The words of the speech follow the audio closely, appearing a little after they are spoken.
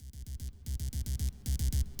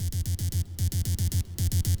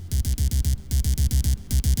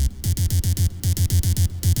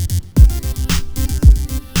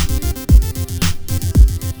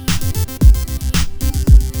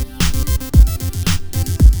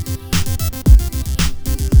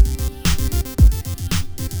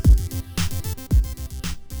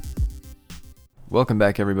Welcome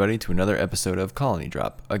back, everybody, to another episode of Colony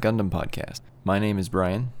Drop, a Gundam podcast. My name is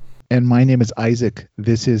Brian. And my name is Isaac.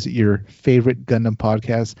 This is your favorite Gundam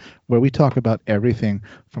podcast where we talk about everything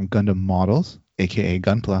from Gundam models, aka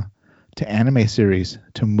Gunpla, to anime series,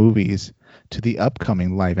 to movies, to the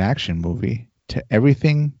upcoming live action movie, to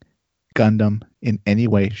everything Gundam in any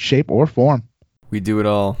way, shape, or form. We do it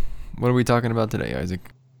all. What are we talking about today, Isaac?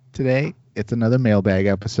 Today, it's another mailbag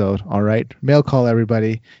episode. All right. Mail call,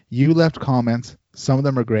 everybody. You left comments. Some of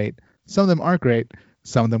them are great. Some of them aren't great.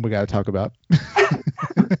 Some of them we got to talk about.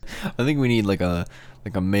 I think we need like a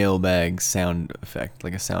mailbag sound effect,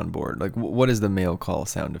 like a soundboard. Like, what is the mail call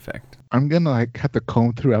sound effect? I'm going to have to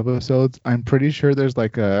comb through episodes. I'm pretty sure there's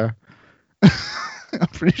I'm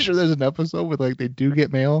pretty sure there's an episode where they do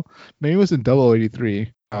get mail. Maybe it was in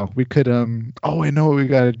 0083. We could I know what we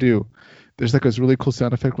got to do. There's this really cool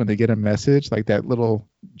sound effect when they get a message, like that little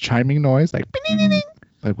chiming noise, like ding, ding, ding.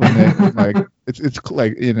 Like when they it's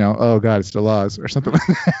like, oh god, it's the laws or something like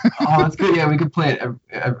that. Oh, that's good. Yeah, we could play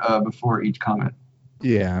it before each comment.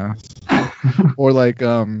 Yeah. Or I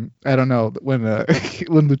don't know, when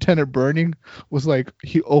Lieutenant Burning was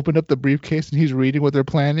he opened up the briefcase and he's reading what they're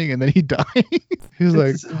planning and then he died. He's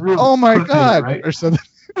oh my god, right? Or something.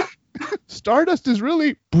 Stardust is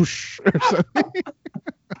really boosh or something.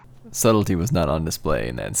 Subtlety was not on display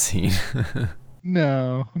in that scene.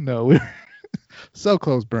 No, we're so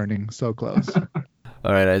close, Burning, so close.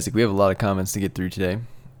 All right, Isaac, we have a lot of comments to get through today.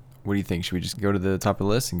 What do you think? Should we just go to the top of the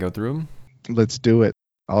list and go through them? Let's do it.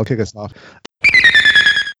 I'll kick us off.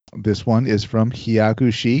 This one is from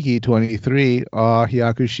Hyakushiki23.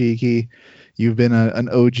 Hyakushiki, you've been an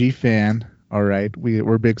OG fan. All right,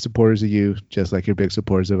 we're big supporters of you, just like you're big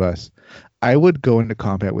supporters of us. I would go into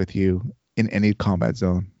combat with you in any combat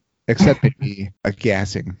zone, except maybe a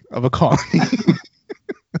gassing of a colony.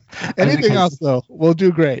 Anything else, though, we'll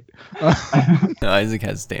do great. Isaac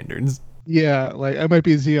has standards. Yeah, I might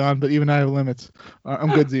be Zeon, but even I have limits. I'm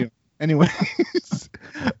good, Zeon. Anyways,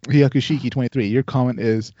 Hyakushiki23, your comment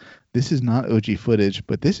is, this is not OG footage,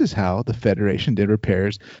 but this is how the Federation did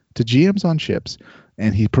repairs to GMs on ships.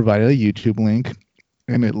 And he provided a YouTube link,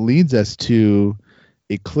 and it leads us to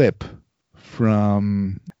a clip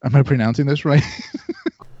from, am I pronouncing this right?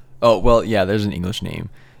 Oh, well, yeah, there's an English name.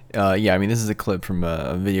 This is a clip from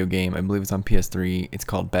a video game. I believe it's on PS3. It's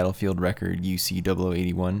called Battlefield Record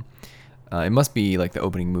UC0081. It must be like the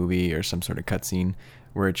opening movie or some sort of cutscene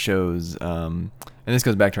where it shows, and this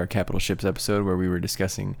goes back to our Capital Ships episode where we were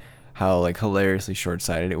discussing how hilariously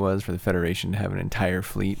short-sighted it was for the Federation to have an entire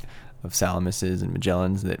fleet of Salamuses and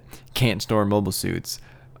Magellans that can't store mobile suits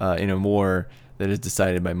in a war that is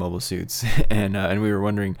decided by mobile suits. And we were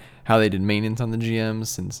wondering how they did maintenance on the GMs,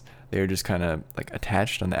 since they were just kind of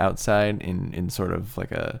attached on the outside in sort of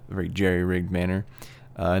a very jerry-rigged manner.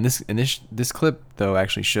 And this clip though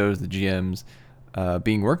actually shows the GMs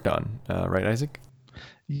being worked on, right, Isaac?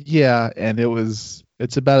 Yeah, and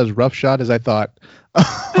it's about as roughshod as I thought.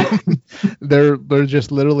 They're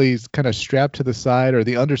just literally kind of strapped to the side or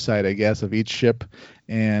the underside, I guess, of each ship,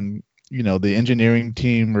 and the engineering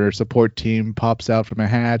team or support team pops out from a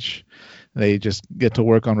hatch. They just get to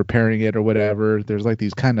work on repairing it or whatever. There's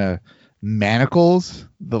these kind of manacles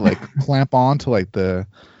that clamp on to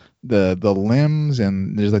the limbs,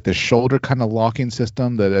 and there's the shoulder kind of locking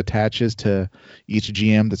system that attaches to each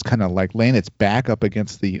GM that's kind of laying its back up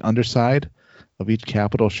against the underside of each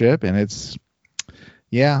capital ship. And it's,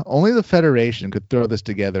 yeah, only the Federation could throw this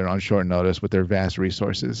together on short notice with their vast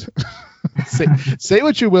resources. Say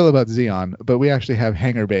what you will about Zeon, but we actually have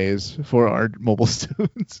hangar bays for our mobile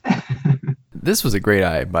students. This was a great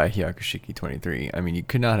eye by Hyakushiki23. I mean, you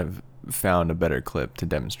could not have found a better clip to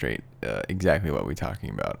demonstrate exactly what we're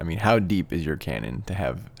talking about. I mean, how deep is your canon to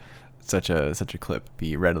have such a clip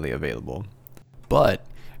be readily available? But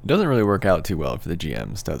it doesn't really work out too well for the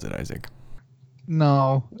GMs, does it, Isaac?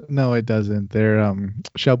 No, it doesn't. They're,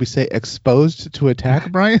 shall we say, exposed to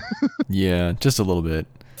attack, Brian? Yeah, just a little bit.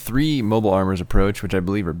 3 mobile armors approach, which I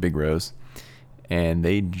believe are Big Rose, and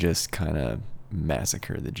they just kind of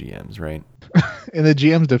massacre the GMs, right? In the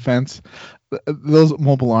GM's defense, those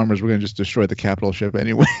mobile armors were going to just destroy the capital ship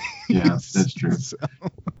anyway. Yeah, that's true. So,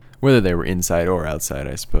 whether they were inside or outside,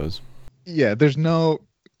 I suppose. Yeah, there's no...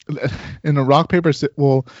 In a rock paper,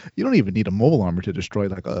 well, you don't even need a mobile armor to destroy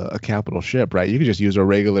a capital ship, right? You could just use a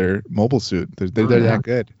regular mobile suit. They're that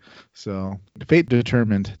good. So fate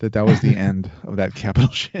determined that was the end of that capital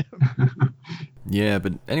ship. Yeah,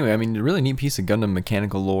 but anyway, I mean, a really neat piece of Gundam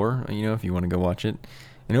mechanical lore, if you want to go watch it.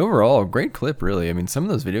 And overall, great clip, really. I mean, some of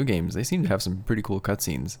those video games, they seem to have some pretty cool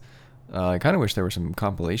cutscenes. I kind of wish there were some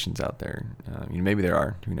compilations out there. Maybe there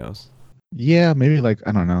are. Who knows? Yeah, maybe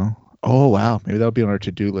I don't know. Oh wow, maybe that'll be on our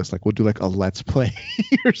to-do list. Like we'll do like a let's play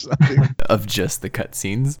or something. Of just the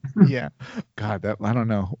cutscenes. Yeah. God, that I don't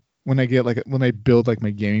know. When I build like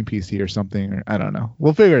my gaming PC or something, or I don't know.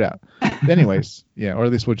 We'll figure it out. Anyways, yeah, or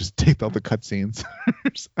at least we'll just take all the cutscenes.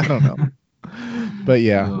 I don't know. But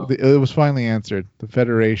yeah, Oh. it was finally answered. The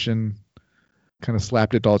Federation kind of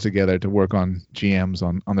slapped it all together to work on GMs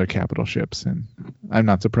on their capital ships, and I'm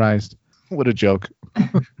not surprised. What a joke.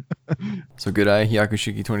 So good eye,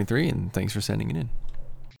 Hyakushiki23, and thanks for sending it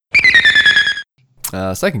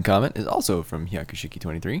in. Second comment is also from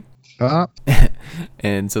Hyakushiki23.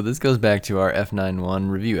 And so this goes back to our F91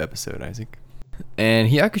 review episode, Isaac. And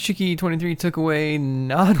Hyakushiki23 took away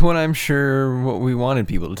not what I'm sure what we wanted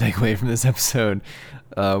people to take away from this episode.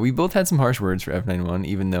 We both had some harsh words for F91,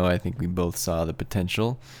 even though I think we both saw the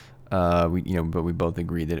potential. But we both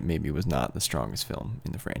agreed that it maybe was not the strongest film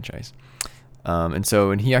in the franchise. And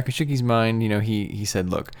so in Hyakushiki's mind, he said,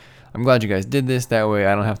 look, I'm glad you guys did this. That way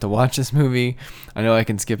I don't have to watch this movie. I know I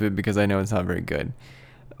can skip it because I know it's not very good.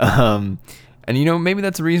 And maybe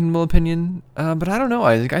that's a reasonable opinion, but I don't know,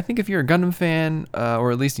 Isaac. I think if you're a Gundam fan,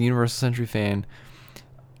 or at least a Universal Century fan,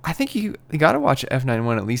 I think you got to watch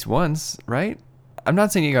F91 at least once, right? I'm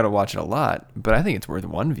not saying you got to watch it a lot, but I think it's worth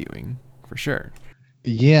one viewing, for sure.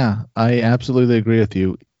 Yeah, I absolutely agree with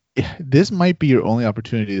you. This might be your only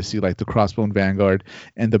opportunity to see like the Crossbone Vanguard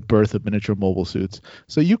and the birth of miniature mobile suits.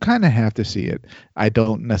 So you kind of have to see it. I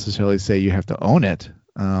don't necessarily say you have to own it.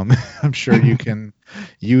 I'm sure you can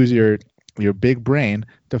use your big brain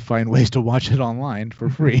to find ways to watch it online for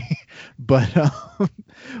free. But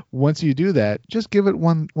once you do that, just give it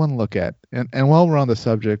one look at. And while we're on the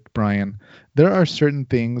subject, Brian, there are certain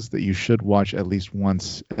things that you should watch at least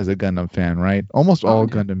once as a Gundam fan, right? Almost all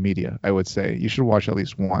Gundam media, I would say. You should watch at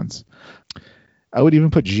least once. I would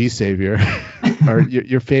even put G-Savior, or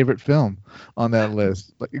your favorite film, on that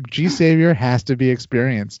list. Like, G-Savior has to be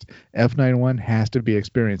experienced. F91 has to be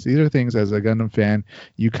experienced. These are things as a Gundam fan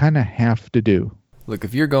you kind of have to do. Look,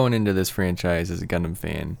 if you're going into this franchise as a Gundam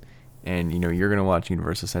fan, and you're going to watch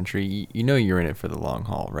Universal Century, you're in it for the long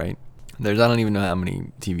haul, right? I don't even know how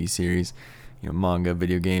many TV series, manga,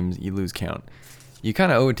 video games, you lose count. You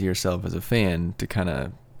kind of owe it to yourself as a fan to kind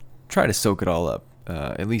of try to soak it all up,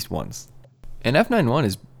 at least once. And F91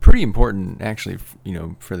 is pretty important, actually,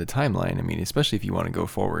 for the timeline. I mean, especially if you want to go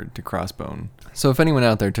forward to Crossbone. So if anyone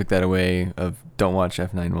out there took that away of don't watch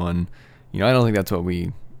F91, I don't think that's what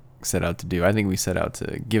we set out to do. I think we set out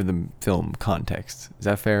to give the film context. Is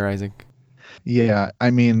that fair, Isaac? Yeah,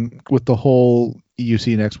 I mean, with the whole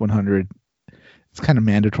EUC Next 100, it's kind of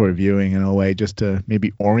mandatory viewing in a way, just to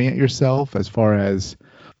maybe orient yourself as far as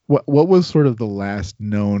what was sort of the last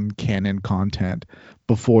known canon content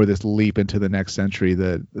before this leap into the next century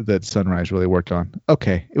that Sunrise really worked on.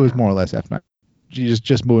 Okay, it was more or less F9. You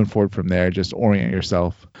just moving forward from there, just orient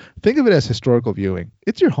yourself. Think of it as historical viewing.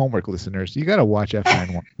 It's your homework, listeners. You got to watch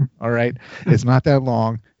F91. All right? It's not that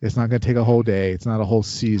long. It's not going to take a whole day. It's not a whole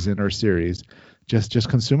season or series. Just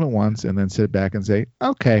consume it once and then sit back and say,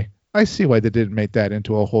 okay, I see why they didn't make that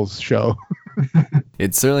into a whole show.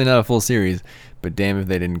 It's certainly not a full series, but damn if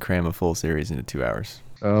they didn't cram a full series into 2 hours.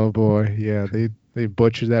 Oh boy, yeah, they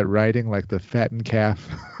butchered that writing like the fattened calf.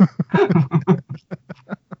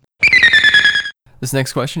 This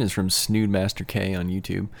next question is from Snoodmaster K on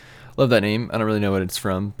YouTube. Love that name. I don't really know what it's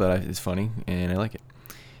from, but it's funny and I like it.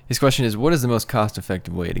 His question is, what is the most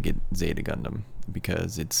cost-effective way to get Zeta Gundam?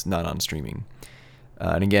 Because it's not on streaming.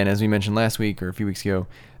 And again, as we mentioned last week or a few weeks ago,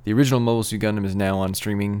 the original Mobile Suit Gundam is now on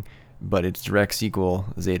streaming, but its direct sequel,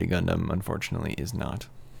 Zeta Gundam, unfortunately is not.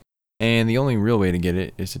 And the only real way to get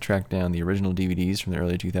it is to track down the original DVDs from the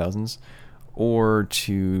early 2000s, or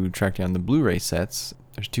to track down the Blu-ray sets.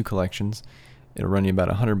 There's 2 collections. It'll run you about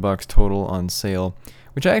 $100 total on sale,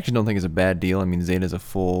 which I actually don't think is a bad deal. I mean, Zeta's a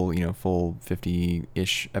full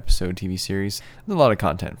 50-ish episode TV series. There's a lot of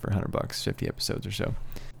content for $100, 50 episodes or so.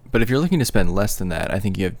 But if you're looking to spend less than that, I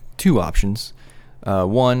think you have 2 options.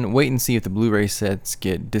 One, wait and see if the Blu-ray sets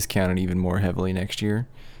get discounted even more heavily next year.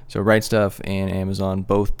 So Right Stuff and Amazon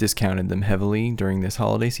both discounted them heavily during this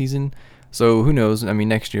holiday season. So who knows? I mean,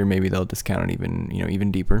 next year maybe they'll discount it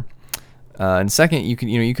even deeper. And second,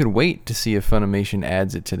 you could wait to see if Funimation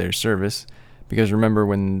adds it to their service, because remember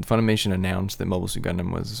when Funimation announced that Mobile Suit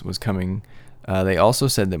Gundam was coming, they also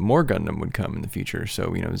said that more Gundam would come in the future.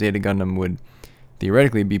 So Zeta Gundam would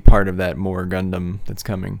theoretically be part of that more Gundam that's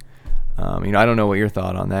coming. I don't know what your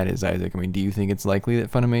thought on that is, Isaac. I mean, do you think it's likely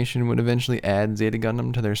that Funimation would eventually add Zeta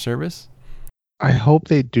Gundam to their service? I hope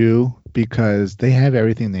they do, because they have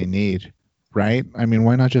everything they need, right? I mean,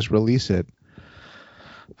 why not just release it?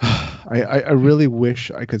 I really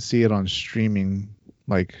wish I could see it on streaming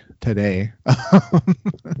like today.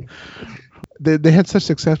 They had such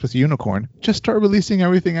success with Unicorn. Just start releasing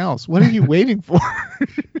everything else. What are you waiting for?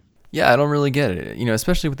 Yeah, I don't really get it.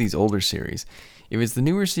 Especially with these older series. If it's the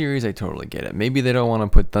newer series, I totally get it. Maybe they don't want to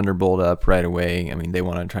put Thunderbolt up right away. I mean, they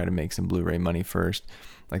want to try to make some Blu-ray money first.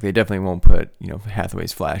 Like, they definitely won't put,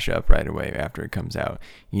 Hathaway's Flash up right away after it comes out.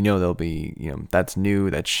 They'll be, that's new,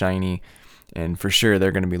 that's shiny, and for sure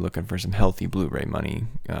they're going to be looking for some healthy Blu-ray money,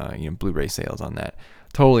 Blu-ray sales on that.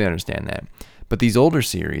 Totally understand that. But these older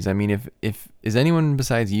series, I mean, if is anyone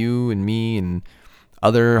besides you and me and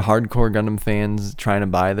other hardcore Gundam fans trying to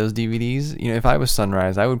buy those DVDs, if I was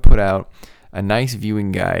Sunrise, I would put out a nice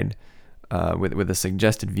viewing guide with a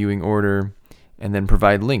suggested viewing order, and then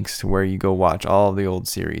provide links to where you go watch all of the old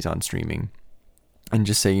series on streaming, and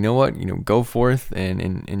just say, go forth and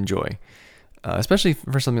enjoy. Especially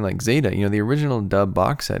for something like Zeta, the original dub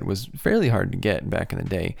box set was fairly hard to get back in the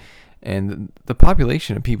day, and the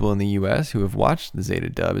population of people in the U.S. who have watched the Zeta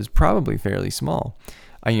dub is probably fairly small.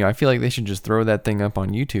 I feel like they should just throw that thing up on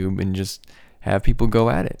YouTube and just have people go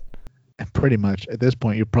at it. And pretty much at this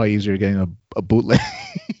point, you're probably easier getting a bootleg.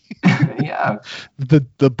 Yeah.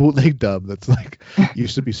 The bootleg dub that's like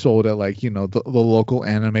used to be sold at like the local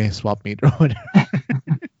anime swap meet or whatever.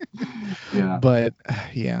 Yeah. But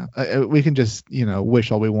yeah, we can just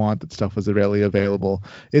wish all we want that stuff was readily available.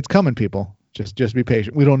 It's coming, people. Just be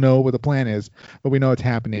patient. We don't know what the plan is, but we know it's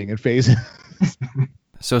happening in phases.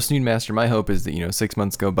 So Snoodmaster, my hope is that 6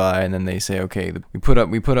 months go by and then they say, okay, we put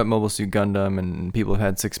up Mobile Suit Gundam and people have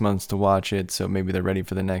had 6 months to watch it, so maybe they're ready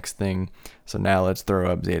for the next thing. So now let's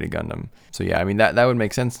throw up Zeta Gundam. So yeah, I mean that would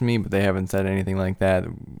make sense to me, but they haven't said anything like that.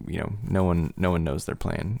 No one knows their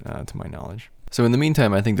plan to my knowledge. So in the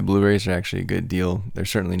meantime, I think the Blu-rays are actually a good deal. They're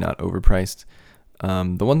certainly not overpriced.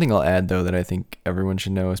 The one thing I'll add though that I think everyone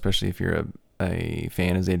should know, especially if you're a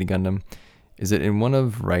fan of Zeta Gundam, is that in one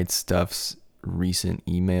of Right Stuff's recent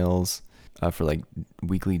emails for like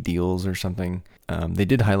weekly deals or something, they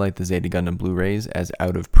did highlight the Zeta Gundam Blu-rays as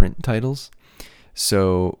out of print titles.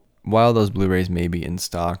 So while those Blu-rays may be in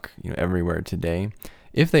stock everywhere today,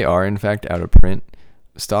 if they are in fact out of print,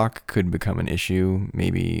 stock could become an issue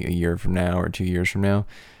maybe a year from now or 2 years from now.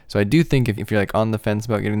 So I do think if you're like on the fence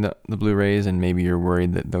about getting the Blu-rays and maybe you're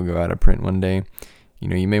worried that they'll go out of print one day,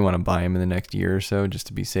 you may want to buy them in the next year or so just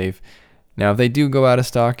to be safe. Now, if they do go out of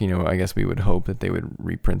stock, I guess we would hope that they would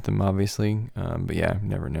reprint them, obviously. But yeah,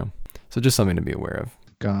 never know. So just something to be aware of.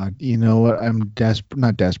 God, you know what? I'm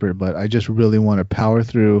not desperate, but I just really want to power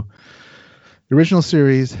through the original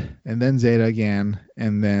series and then Zeta again,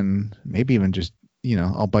 and then maybe even just,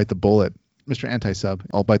 I'll bite the bullet. Mr. Anti-Sub,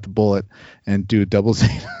 I'll bite the bullet and do double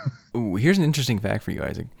Zeta. Ooh, here's an interesting fact for you,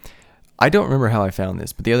 Isaac. I don't remember how I found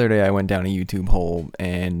this, but the other day I went down a YouTube hole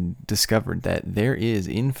and discovered that there is,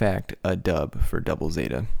 in fact, a dub for Double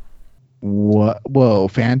Zeta. What? Whoa,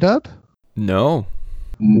 fan dub? No.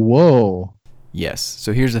 Whoa. Yes.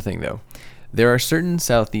 So here's the thing, though. There are certain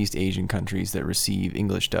Southeast Asian countries that receive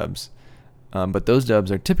English dubs, but those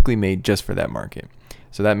dubs are typically made just for that market.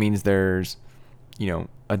 So that means there's,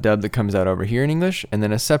 a dub that comes out over here in English, and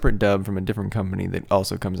then a separate dub from a different company that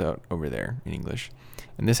also comes out over there in English.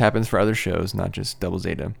 And this happens for other shows, not just Double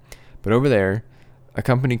Zeta. But over there, a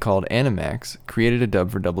company called Animax created a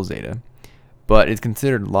dub for Double Zeta, but it's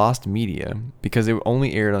considered lost media because it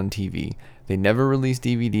only aired on TV. They never released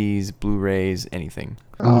DVDs, Blu-rays, anything.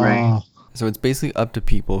 Blu-ray. So it's basically up to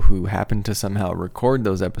people who happen to somehow record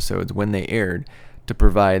those episodes when they aired to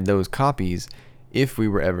provide those copies if we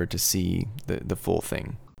were ever to see the full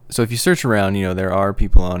thing. So if you search around, there are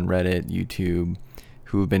people on Reddit, YouTube,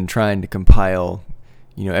 who have been trying to compile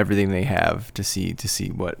everything they have to see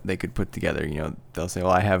what they could put together. They'll say,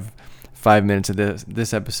 well, I have 5 minutes of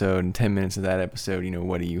this episode and 10 minutes of that episode.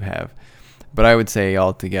 What do you have? But I would say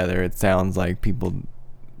altogether, it sounds like people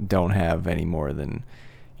don't have any more than,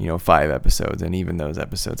 5 episodes. And even those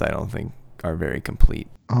episodes, I don't think are very complete.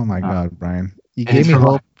 Oh my God, Brian. You gave me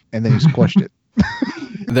hope and then you squashed it.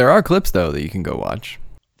 There are clips though that you can go watch.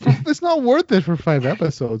 It's not worth it for 5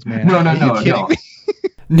 episodes, man.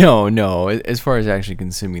 No. No. As far as actually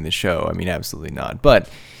consuming the show, I mean, absolutely not. But,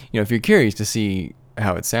 if you're curious to see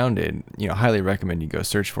how it sounded, highly recommend you go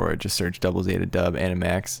search for it. Just search Double Zeta Dub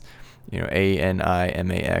Animax,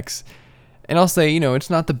 Animax. And I'll say, it's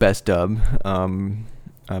not the best dub,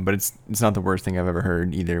 but it's not the worst thing I've ever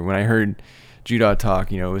heard either. When I heard Judah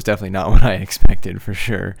talk, it was definitely not what I expected for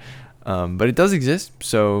sure. But it does exist.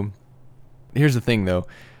 So here's the thing, though.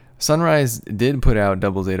 Sunrise did put out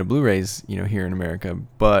Double Zeta Blu-rays, here in America,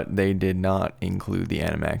 but they did not include the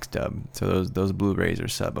Animax dub. So those Blu-rays are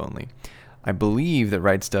sub only. I believe that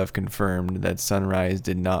Right Stuff confirmed that Sunrise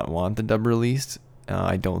did not want the dub released,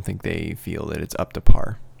 I don't think they feel that it's up to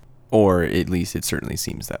par. Or at least it certainly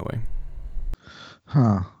seems that way.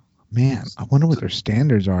 Huh. Man, I wonder what their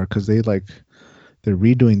standards are, because they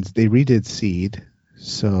redid Seed.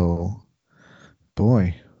 So,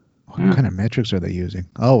 boy, what kind of metrics are they using?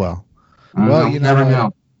 Oh, well. Well, you never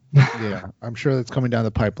know. Yeah, I'm sure that's coming down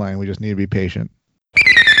the pipeline. We just need to be patient.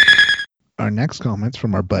 Our next comment's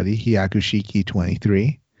from our buddy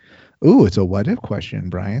Hyakushiki23. Ooh, it's a what if question,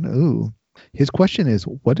 Brian. Ooh. His question is,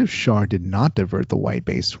 what if Char did not divert the white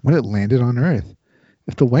base when it landed on Earth?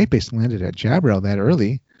 If the white base landed at Jabro that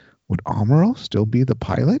early, would Amuro still be the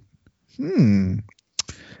pilot?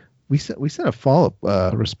 We sent a follow-up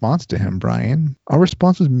response to him, Brian. Our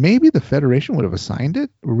response was maybe the Federation would have assigned it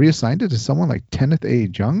or reassigned it to someone like 10th A.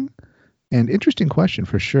 Jung. And interesting question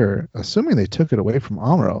for sure. Assuming they took it away from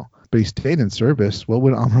Amuro, but he stayed in service, what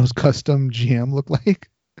would Amuro's custom GM look like?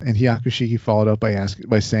 And Hyakushiki followed up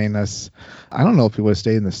by saying this, I don't know if he would have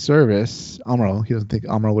stayed in the service. Amuro, he doesn't think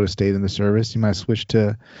Amuro would have stayed in the service. He might have switched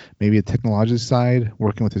to maybe a technology side,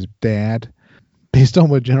 working with his dad. Based on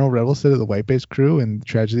what General Rebel said of the White Base crew and the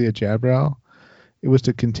tragedy at Jabro, it was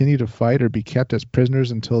to continue to fight or be kept as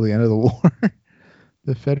prisoners until the end of the war.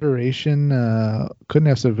 The Federation couldn't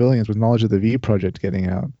have civilians with knowledge of the V project getting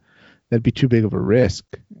out. That'd be too big of a risk.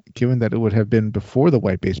 Given that it would have been before the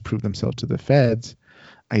White Base proved themselves to the Feds,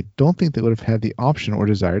 I don't think they would have had the option or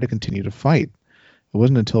desire to continue to fight. It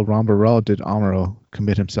wasn't until Ramba Ral did Amuro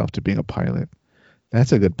commit himself to being a pilot.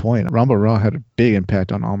 That's a good point. Ramba Ral had a big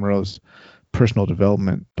impact on Amuro's personal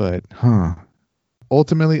development, but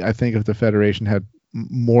ultimately, I think if the Federation had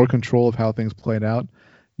more control of how things played out,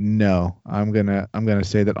 no, I'm gonna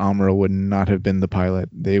say that Amuro would not have been the pilot.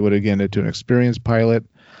 They would have given it to an experienced pilot,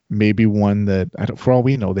 maybe one that, for all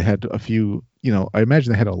we know, they had a few. I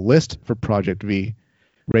imagine they had a list for Project V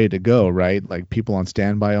ready to go, right? Like people on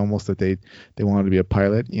standby almost that they wanted to be a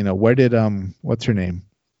pilot. Where did what's her name?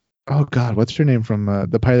 Oh God, what's her name from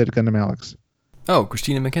the pilot of Gundam Alex? Oh,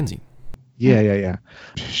 Christina McKenzie. Yeah.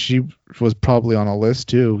 She was probably on a list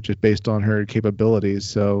too, just based on her capabilities.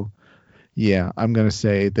 So, yeah, I'm going to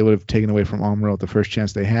say they would have taken away from Amuro the first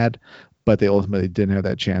chance they had, but they ultimately didn't have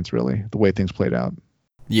that chance, really, the way things played out.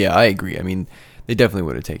 Yeah, I agree. I mean, they definitely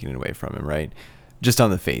would have taken it away from him, right? Just on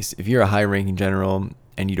the face. If you're a high-ranking general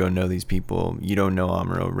and you don't know these people, you don't know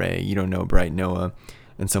Amuro Ray, you don't know Bright Noah,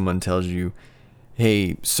 and someone tells you,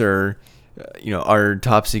 hey, sir, our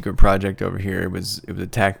top secret project over here it was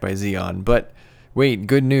attacked by Zeon, but wait,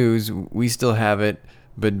 good news, we still have it,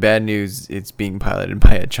 but bad news, it's being piloted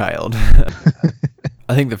by a child.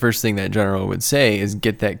 I think the first thing that general would say is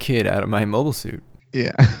get that kid out of my mobile suit.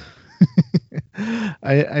 Yeah.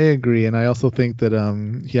 I agree, and I also think that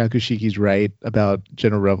Hyakushiki's right about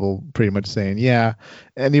General Revel pretty much saying, yeah,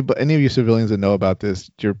 any of you civilians that know about this,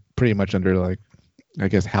 you're pretty much under, like, I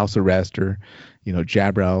guess, house arrest or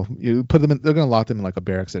Jabro. You put them in, they're going to lock them in like a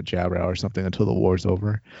barracks at Jabro or something until the war's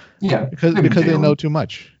over. Yeah, because they know too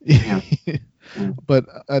much. Yeah. But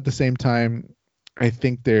at the same time, I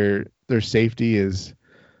think their safety is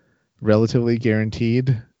relatively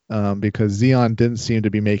guaranteed because Zeon didn't seem to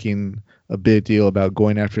be making a big deal about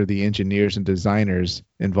going after the engineers and designers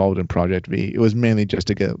involved in Project V. It was mainly just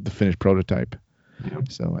to get the finished prototype.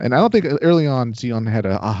 Yep. So, and I don't think early on Zeon had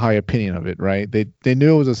a high opinion of it, right? They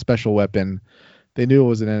knew it was a special weapon. They knew it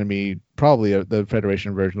was an enemy, probably the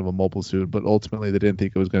Federation version of a mobile suit, but ultimately they didn't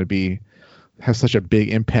think it was going to have such a big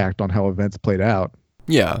impact on how events played out.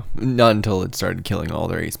 Yeah, not until it started killing all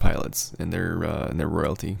their ace pilots and their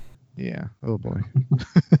royalty. Yeah. Oh boy.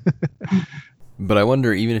 But I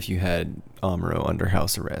wonder, even if you had Amuro under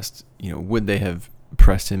house arrest, would they have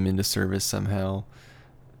pressed him into service somehow?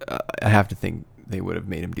 I have to think they would have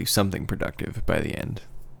made him do something productive by the end.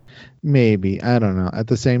 Maybe. I don't know. At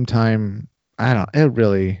the same time, I have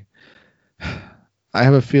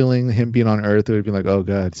a feeling him being on Earth, it would be like, oh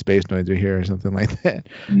God, space noids are here or something like that.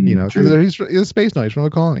 Because he's a space noise from a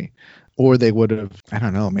colony. Or they would have, I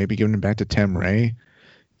don't know, maybe given him back to Tem Ray.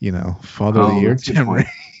 Father of the Year, Tem Ray.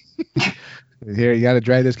 Here, you got to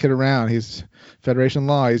drag this kid around. He's Federation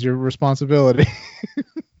law. He's your responsibility.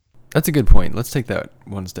 That's a good point. Let's take that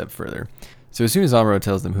one step further. So as soon as Amuro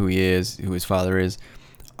tells them who he is, who his father is,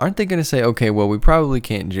 aren't they going to say, okay, well, we probably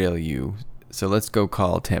can't jail you, so let's go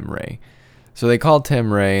call Tem Ray. So they call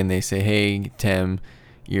Tem Ray and they say, hey, Tem,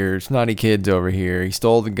 your snotty kid's over here. He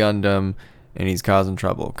stole the Gundam and he's causing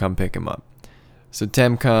trouble. Come pick him up. So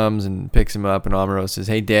Tem comes and picks him up and Amuro says,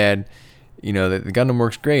 hey, Dad, the Gundam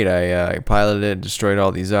works great. I piloted it, destroyed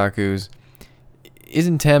all these Zaku's.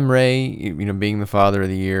 Isn't Tem Ray, being the father of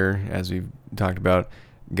the year, as we've talked about,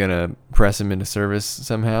 gonna press him into service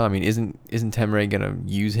somehow? I mean, isn't Temre gonna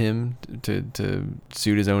use him to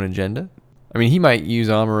suit his own agenda? I mean, he might use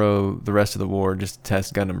Amuro the rest of the war just to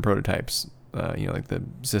test Gundam prototypes, like the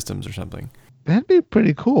systems or something. That'd be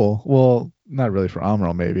pretty cool. Well, not really for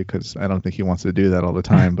Amuro, maybe, because I don't think he wants to do that all the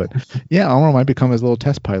time. But yeah, Amuro might become his little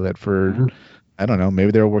test pilot for, I don't know,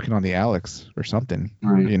 maybe they were working on the Alex or something,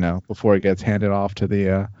 Right. before it gets handed off to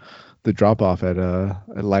the drop off at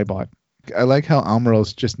Libot. I like how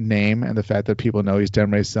Amuro's just name and the fact that people know he's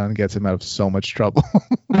Demre's son gets him out of so much trouble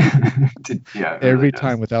Yeah. It really every does.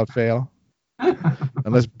 time without fail.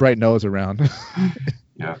 Unless Bright Noah's around,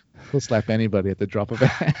 Yeah. he'll slap anybody at the drop of a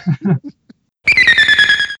hat.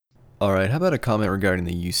 All right, how about a comment regarding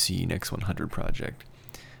the UC Next 100 project?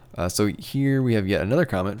 So here we have yet another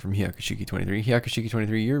comment from Hyakushiki23.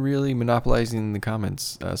 Hyakushiki23, you're really monopolizing the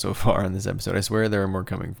comments so far on this episode. I swear there are more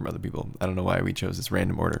coming from other people. I don't know why we chose this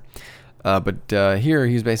random order. But here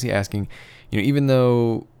he's basically asking, even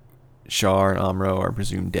though Char and Amuro are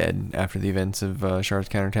presumed dead after the events of Char's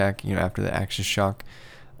counterattack, after the Axis shock,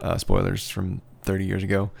 spoilers from 30 years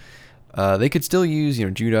ago, they could still use,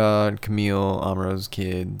 Judah, Camille, Amuro's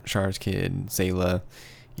kid, Char's kid, Sayla,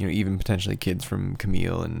 even potentially kids from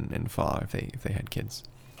Camille and Fa if they had kids.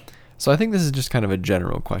 So I think this is just kind of a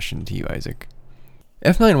general question to you, Isaac.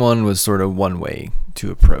 F91 was sort of one way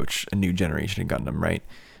to approach a new generation of Gundam, right?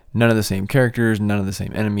 None of the same characters, none of the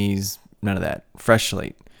same enemies, none of that. Fresh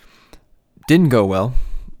slate. Didn't go well,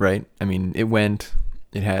 right? I mean,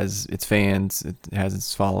 it has its fans, it has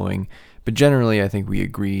its following, but generally I think we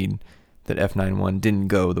agreed that F91 didn't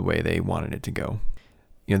go the way they wanted it to go.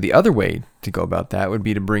 The other way to go about that would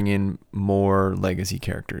be to bring in more legacy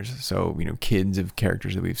characters. So, kids of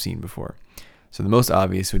characters that we've seen before. So the most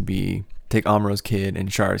obvious would be take Amuro's kid and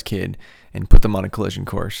Char's kid and put them on a collision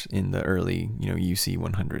course in the early, UC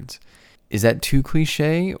 100s. Is that too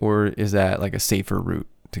cliche, or is that like a safer route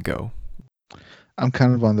to go? I'm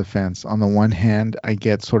kind of on the fence. On the one hand, I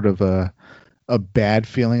get sort of a bad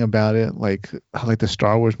feeling about it, like the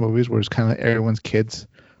Star Wars movies, where it's kind of everyone's kids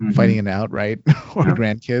fighting it out, right? Or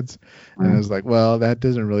grandkids. And it's like, well, that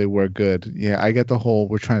doesn't really work good. Yeah, I get the whole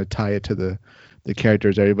we're trying to tie it to the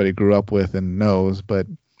characters everybody grew up with and knows, but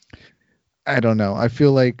I don't know. I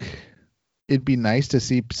feel like it'd be nice to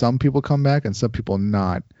see some people come back and some people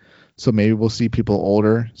not. So maybe we'll see people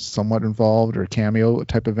older, somewhat involved, or cameo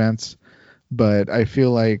type events. But I feel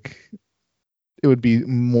like it would be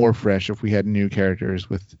more fresh if we had new characters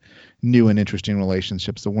with new and interesting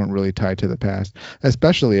relationships that weren't really tied to the past,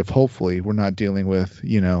 especially if hopefully we're not dealing with,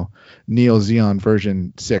 Neo Xeon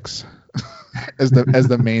version 6 as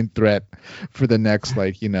the main threat for the next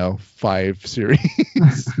 5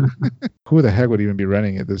 series. Who the heck would even be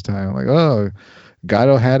running it this time? Like, oh,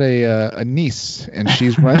 Gato had a niece and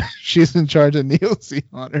she's she's in charge of Neo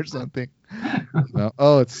Xeon or something.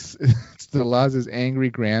 Oh, it's Delaz's angry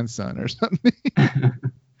grandson or something.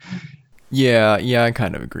 Yeah, I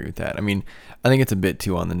kind of agree with that. I mean, I think it's a bit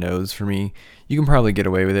too on the nose for me. You can probably get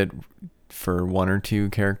away with it for one or two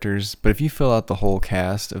characters, but if you fill out the whole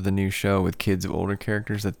cast of the new show with kids of older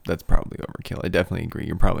characters, that's probably overkill. I definitely agree.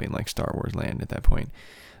 You're probably in Star Wars land at that point.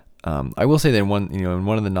 I will say that in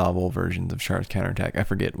one of the novel versions of Char's counterattack, I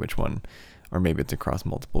forget which one, or maybe it's across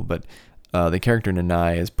multiple, but the character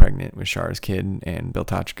Nanai is pregnant with Char's kid, and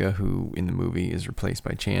Beltachka, who in the movie is replaced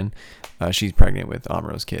by Chan, she's pregnant with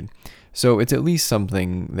Amuro's kid. So it's at least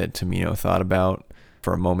something that Tomino thought about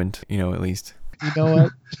for a moment, at least. You know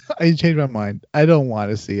what? I changed my mind. I don't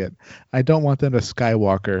want to see it. I don't want them to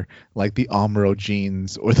Skywalker like the Amuro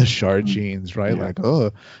genes or the Char genes, right? Yeah. Like,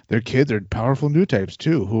 oh, their kids are powerful new types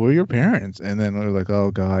too. Who are your parents? And then we're like,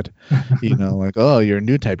 oh God, oh, your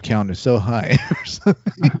new type count is so high or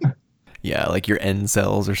something. Yeah, like your N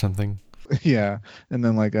cells or something. Yeah, and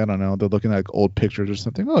then I don't know, they're looking at old pictures or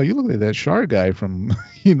something. Oh, you look like that Char guy from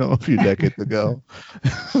a few decades ago,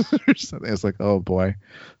 or something. It's like, oh boy,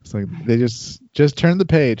 it's like they just turn the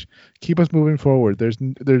page, keep us moving forward.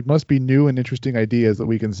 There must be new and interesting ideas that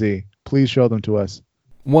we can see. Please show them to us.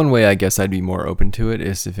 One way I guess I'd be more open to it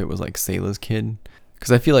is if it was like Sayla's kid,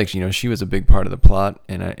 because I feel like she was a big part of the plot,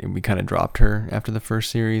 and we kind of dropped her after the first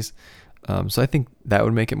series. So I think that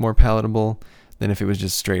would make it more palatable than if it was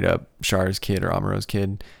just straight up Char's kid or Amuro's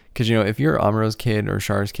kid. Because, if you're Amuro's kid or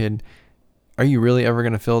Char's kid, are you really ever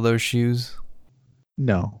going to fill those shoes?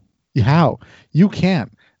 No. How? You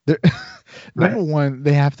can't. Number one,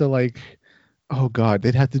 they have to oh God,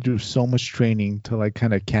 they'd have to do so much training to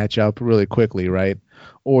kind of catch up really quickly, right?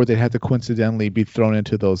 Or they'd have to coincidentally be thrown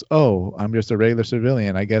into those, oh, I'm just a regular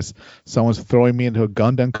civilian. I guess someone's throwing me into a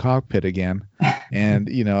Gundam cockpit again. And,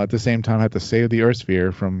 at the same time, I have to save the Earth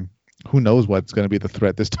sphere from who knows what's going to be the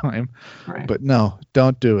threat this time. Right. But no,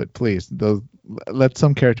 don't do it, please. Those let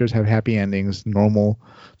some characters have happy endings, normal.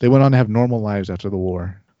 They went on to have normal lives after the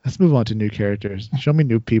war. Let's move on to new characters. Show me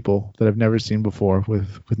new people that I've never seen before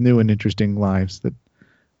with new and interesting lives that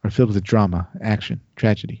are filled with drama, action,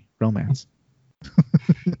 tragedy, romance.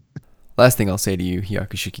 Last thing I'll say to you,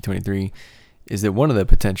 Hyakushiki23, is that one of the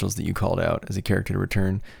potentials that you called out as a character to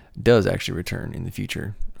return does actually return in the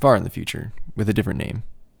future, far in the future, with a different name,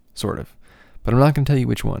 sort of. But I'm not going to tell you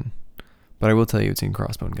which one. But I will tell you it's in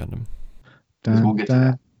Crossbone Gundam. We'll get to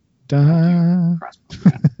that. Dun.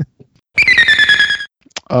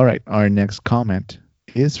 All right, our next comment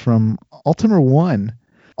is from Altimer1.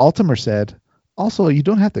 Altimer said, also, you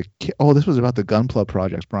don't have to... this was about the Gunpla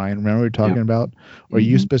projects, Brian. Remember we were talking about? Or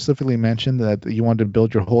you specifically mentioned that you wanted to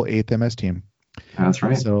build your whole 8th MS team. That's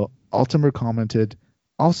right. So Altimer commented,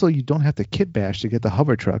 also, you don't have to kit bash to get the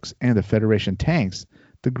hover trucks and the Federation tanks.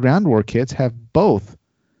 The ground war kits have both.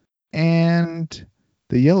 And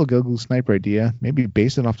the yellow Gelgoog sniper idea, maybe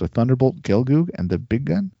based it off the Thunderbolt Gelgoog and the big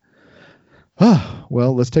gun?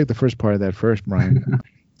 Well, let's take the first part of that first, Brian.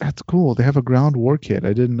 That's cool. They have a ground war kit.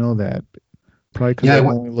 I didn't know that. Probably because I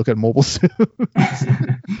only look at mobile suits.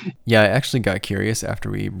 Yeah, I actually got curious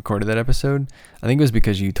after we recorded that episode. I think it was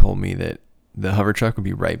because you told me that the hover truck would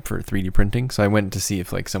be ripe for 3D printing. So I went to see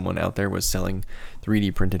if like someone out there was selling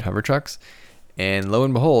 3D printed hover trucks. And lo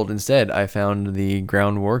and behold, instead, I found the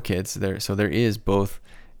ground war kits there. So there is both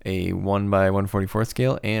a 1x144th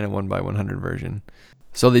scale and a 1x100 version.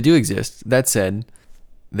 So they do exist. That said,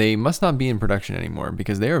 they must not be in production anymore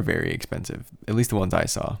because they are very expensive. At least the ones I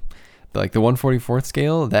saw. But like the 144th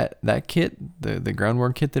scale, that kit, the ground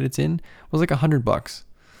war kit that it's in, was like $100.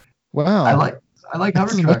 Wow. I like That's hover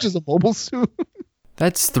as trucks. much as a mobile suit.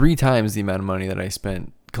 That's 3 times the amount of money that I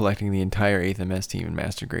spent collecting the entire 8th MS team in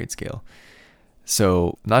master grade scale.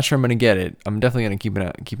 So not sure I'm gonna get it. I'm definitely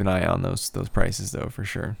gonna keep an eye on those prices though, for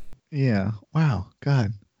sure. Yeah. Wow.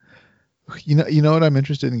 God. You know what I'm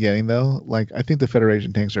interested in getting though? Like, I think the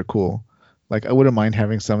Federation tanks are cool. Like, I wouldn't mind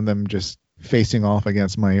having some of them just facing off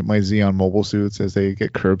against my Xeon mobile suits as they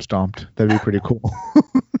get curb stomped. That'd be pretty cool.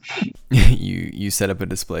 You set up a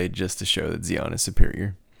display just to show that Xeon is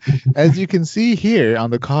superior. As you can see here on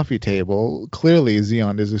the coffee table, clearly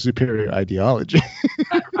Xeon is a superior ideology.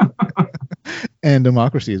 And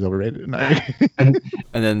democracy is overrated. And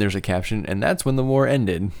then there's a caption, and that's when the war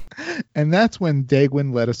ended. And that's when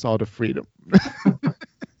Dagwin led us all to freedom.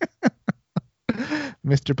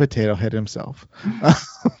 Mr. Potato Head himself.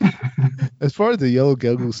 As far as the yellow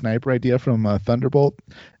Gelgoog sniper idea from Thunderbolt,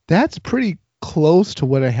 that's pretty close to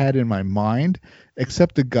what I had in my mind,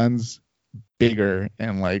 except the gun's bigger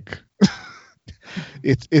and like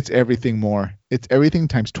it's everything more. It's everything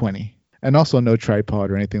times 20. And also no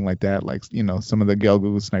tripod or anything like that, like, you know, some of the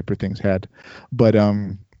Gelgoog sniper things had. But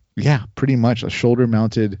yeah, pretty much a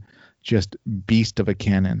shoulder-mounted just beast of a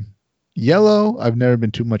cannon. Yellow, I've never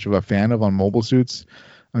been too much of a fan of on mobile suits.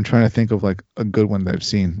 I'm trying to think of like a good one that I've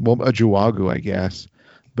seen. Well, a Juwagu, I guess.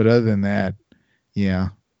 But other than that, yeah.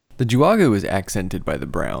 The Juwagu is accented by the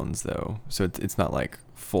browns though, so it's not like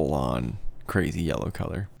full-on crazy yellow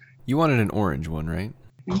color. You wanted an orange one, right?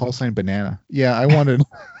 Call sign banana. Yeah, I wanted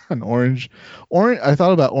an orange. I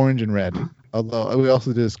thought about orange and red. Although we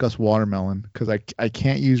also discussed watermelon because I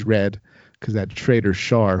can't use red because that traitor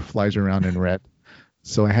Char flies around in red.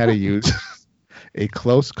 So I had to use a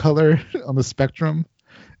close color on the spectrum,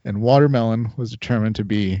 and watermelon was determined to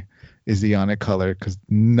be a Xeonic color because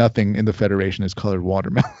nothing in the Federation is colored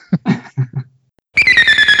watermelon.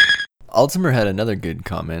 Altimer had another good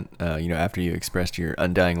comment, after you expressed your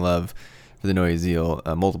undying love for the Neue Zeal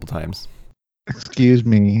multiple times. Excuse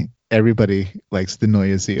me, everybody likes the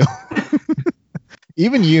Neue Zeal.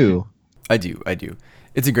 Even you. I do.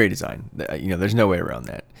 It's a great design. There's no way around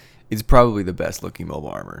that. It's probably the best looking mobile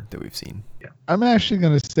armor that we've seen. Yeah. I'm actually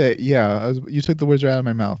going to say, you took the words right out of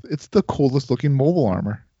my mouth. It's the coolest looking mobile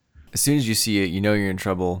armor. As soon as you see it, you know you're in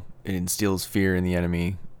trouble. It instills fear in the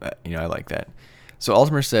enemy. I like that. So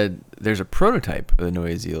Altimer said there's a prototype of the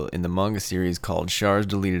Neue Zeal in the manga series called Char's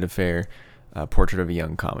Deleted Affair, Portrait of a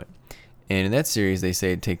Young Comet. And in that series, they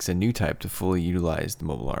say it takes a new type to fully utilize the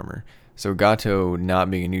mobile armor. So Gato, not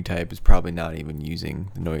being a new type, is probably not even using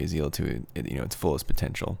the Neue Zeal to its fullest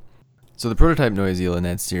potential. So the prototype Neue Zeal in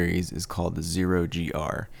that series is called the Zero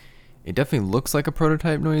GR. It definitely looks like a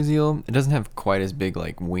prototype Neue Zeal. It doesn't have quite as big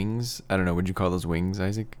like wings. I don't know. Would you call those wings,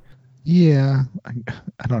 Isaac? Yeah,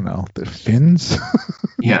 I don't know. The fins?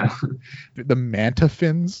 Yeah. The manta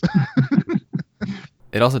fins?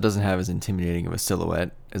 It also doesn't have as intimidating of a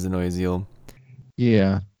silhouette as the Neue Zeal.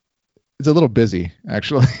 Yeah. It's a little busy,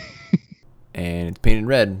 actually. And it's painted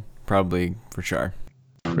red, probably for Char.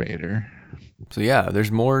 Traitor. So yeah, there's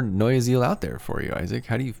more Neue Ziel out there for you, Isaac.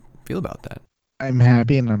 How do you feel about that? I'm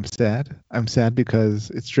happy and I'm sad. I'm sad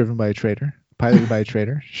because it's driven by a traitor, piloted by a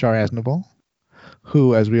traitor, Char Aznavour,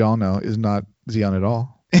 who, as we all know, is not Xeon at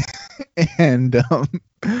all. And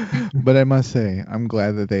but I must say, I'm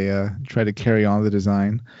glad that they try to carry on the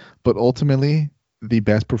design. But ultimately, the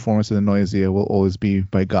best performance of the Neue Ziel will always be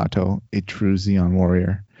by Gato, a true Xeon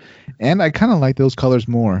warrior. And I kind of like those colors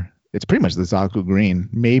more. It's pretty much the Zaku green.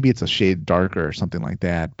 Maybe it's a shade darker or something like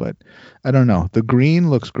that, but I don't know. The green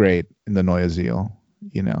looks great in the Neue Ziel.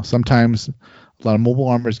 You know, sometimes a lot of mobile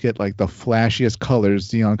armors get like the flashiest colors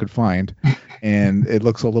Xeon could find, and it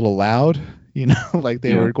looks a little loud. You know, like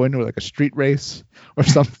they were going to like a street race or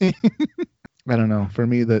something. I don't know. For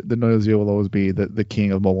me, the Neue Ziel will always be the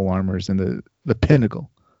king of mobile armors and the pinnacle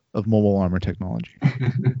of mobile armor technology.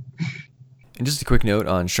 And just a quick note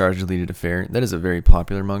on Char's Deleted Affair. That is a very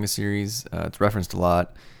popular manga series. It's referenced a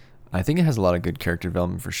lot. I think it has a lot of good character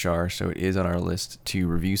development for Char, so it is on our list to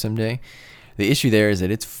review someday. The issue there is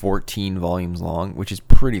that it's 14 volumes long, which is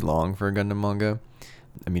pretty long for a Gundam manga.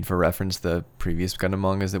 I mean, for reference, the previous Gundam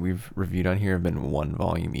mangas that we've reviewed on here have been 1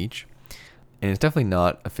 volume each. And it's definitely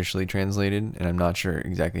not officially translated, and I'm not sure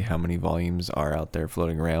exactly how many volumes are out there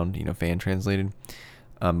floating around, fan translated.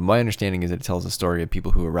 My understanding is that it tells the story of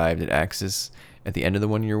people who arrived at Axis at the end of the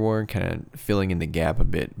 1 Year War, kind of filling in the gap a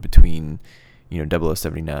bit between,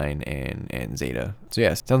 0079 and Zeta. So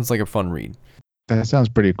yeah, sounds like a fun read. That sounds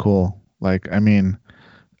pretty cool. Like, I mean,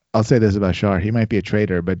 I'll say this about Char. He might be a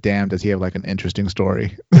traitor, but damn, does he have like an interesting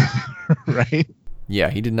story. Right?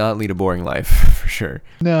 Yeah, he did not lead a boring life, for sure.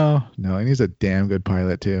 No, and he's a damn good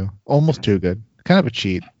pilot too. Almost too good. Kind of a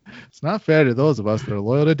cheat. It's not fair to those of us that are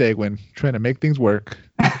loyal to Dagwin, trying to make things work.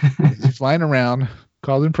 He's flying around,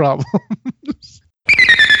 causing problems.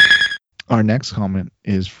 Our next comment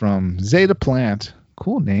is from Zeta Plant.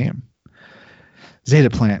 Cool name. Zeta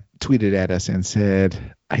Plant tweeted at us and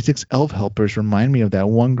said, Isaac's elf helpers remind me of that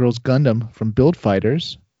one girl's Gundam from Build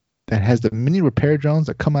Fighters that has the mini repair drones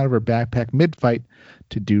that come out of her backpack mid-fight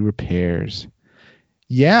to do repairs.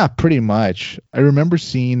 Yeah, pretty much. I remember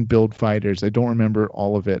seeing Build Fighters. I don't remember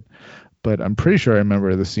all of it, but I'm pretty sure I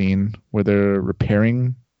remember the scene where they're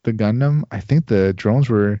repairing the Gundam. I think the drones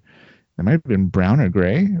they might have been brown or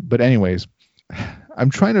gray. But anyways, I'm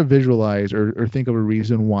trying to visualize or think of a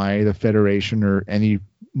reason why the Federation or any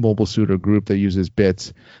mobile suit or group that uses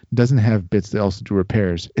bits doesn't have bits that also do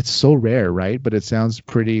repairs. It's so rare, right? But it sounds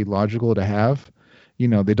pretty logical to have.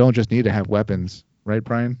 They don't just need to have weapons, right,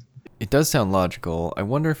 Brian? It does sound logical. I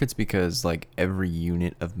wonder if it's because every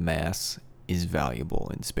unit of mass is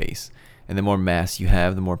valuable in space, and the more mass you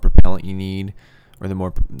have, the more propellant you need, or the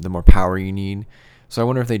more power you need. So I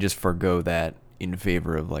wonder if they just forgo that in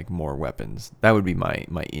favor of more weapons. That would be my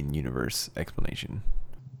in-universe explanation.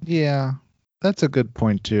 Yeah, that's a good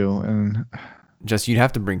point too. And just you'd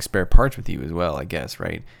have to bring spare parts with you as well, I guess,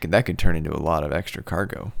 right? That could turn into a lot of extra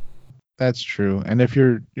cargo. That's true. And if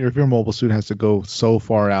your mobile suit has to go so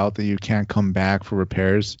far out that you can't come back for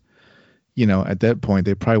repairs, at that point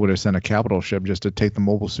they probably would have sent a capital ship just to take the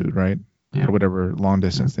mobile suit, right? Yeah. Or whatever long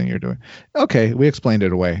distance thing you're doing. Okay, we explained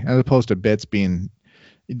it away. As opposed to bits being,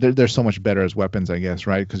 they're so much better as weapons, I guess,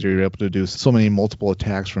 right? Because you're able to do so many multiple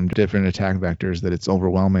attacks from different attack vectors that it's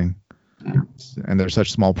overwhelming. Yeah. And they're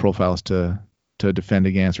such small profiles to defend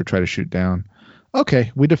against or try to shoot down.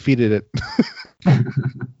 Okay, we defeated it.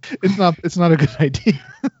 It's not a good idea.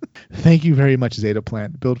 Thank you very much, Zeta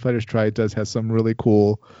Plant. Build Fighters Try does have some really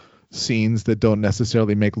cool scenes that don't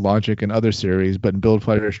necessarily make logic in other series, but in Build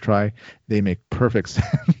Fighters Try, they make perfect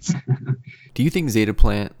sense. Do you think Zeta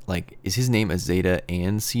Plant, is his name a Zeta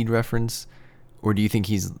and Seed reference? Or do you think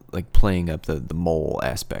he's playing up the mole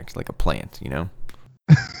aspect, like a plant,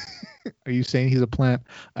 Are you saying he's a plant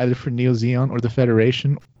either for Neo Zeon or the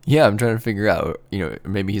Federation? Yeah, I'm trying to figure out,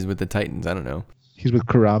 maybe he's with the Titans, I don't know. He's with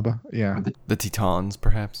Kuraba, yeah. The Titans,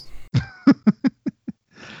 perhaps?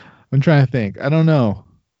 I'm trying to think. I don't know.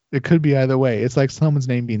 It could be either way. It's like someone's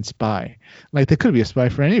name being Spy. They could be a spy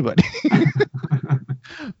for anybody.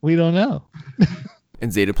 We don't know.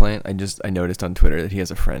 And Zeta Plant, I noticed on Twitter that he has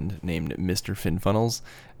a friend named Mr. Finfunnels,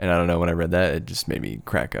 and I don't know, when I read that, it just made me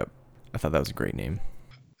crack up. I thought that was a great name.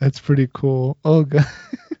 That's pretty cool. Oh, God.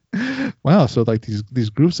 Wow, so these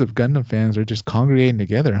groups of Gundam fans are just congregating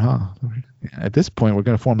together, huh? At this point, we're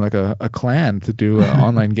going to form a clan to do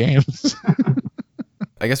online games.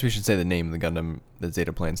 I guess we should say the name of the Gundam that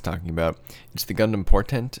Zeta Plant's talking about. It's the Gundam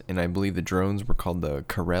Portent, and I believe the drones were called the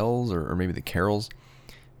Karels, or maybe the Carols.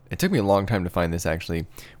 It took me a long time to find this, actually.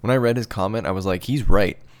 When I read his comment, I was like, he's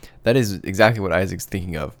right. That is exactly what Isaac's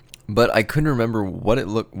thinking of. but I couldn't remember what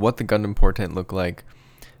the Gundam portent looked like,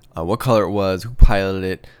 what color it was, who piloted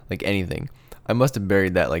it, like anything. I must have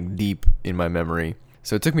buried that like deep in my memory.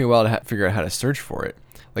 So it took me a while to figure out how to search for it.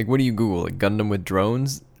 Like, what do you Google? Like Gundam with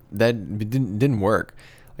drones? That didn't work.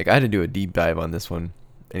 Like, I had to do a deep dive on this one.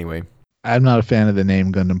 Anyway. I'm not a fan of the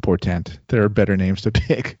name Gundam Portent. There are better names to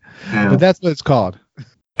pick. Yeah. But that's what it's called.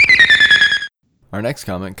 Our next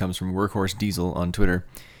comment comes from Workhorse Diesel on Twitter.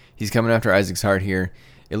 He's coming after Isaac's heart here.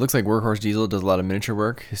 It looks like Workhorse Diesel does a lot of miniature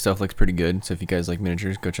work. His stuff looks pretty good, so if you guys like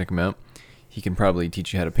miniatures, go check him out. He can probably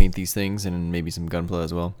teach you how to paint these things and maybe some gunpla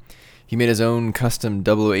as well. He made his own custom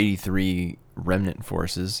 0083 Remnant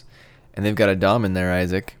forces, and they've got a Dom in there,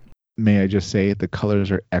 Isaac. May I just say the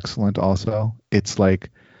colors are excellent also. It's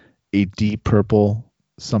like a deep purple,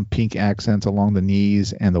 some pink accents along the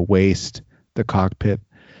knees and the waist, the cockpit,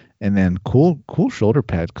 and then cool shoulder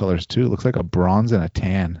pad colors too. It looks like a bronze and a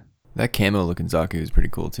tan. That camo looking Zaku is pretty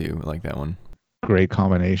cool too. I like that one. Great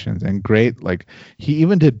combinations and great, like he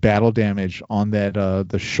even did battle damage on that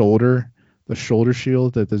the shoulder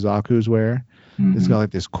shield that the Zaku's wear. Mhm. It's got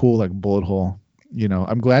like this cool like bullet hole. You know,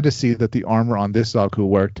 I'm glad to see that the armor on this Zaku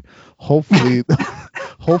worked. Hopefully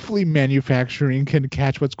hopefully manufacturing can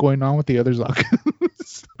catch what's going on with the other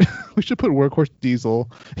Zakus. We should put Workhorse Diesel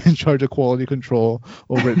in charge of quality control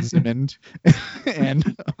over at Zimond and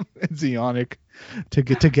Zeonic to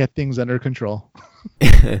get things under control.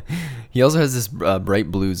 He also has this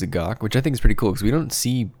bright blue Zagok, which I think is pretty cool because we don't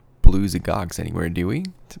see blue Zagoks anywhere, do we?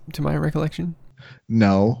 To my recollection.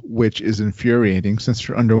 No, which is infuriating since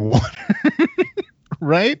you're underwater.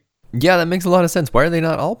 Right? Yeah, that makes a lot of sense. Why are they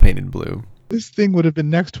not all painted blue? This thing would have been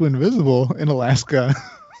next to invisible in Alaska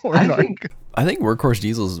or I Antarctica. think I think Workhorse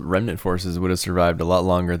Diesel's remnant forces would have survived a lot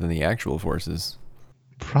longer than the actual forces.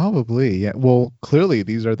 Probably, yeah. Well, clearly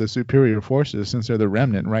these are the superior forces since they're the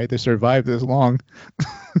remnant, right? They survived this long.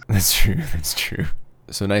 That's true. That's true.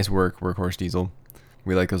 So nice work, Workhorse Diesel.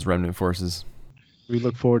 We like those remnant forces. We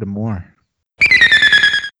look forward to more.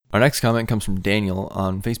 Our next comment comes from Daniel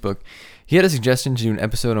on Facebook. He had a suggestion to do an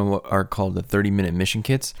episode on what are called the 30-minute mission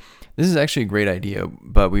kits. This is actually a great idea,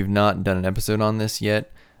 but we've not done an episode on this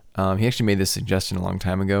yet. He actually made this suggestion a long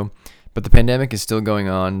time ago, but the pandemic is still going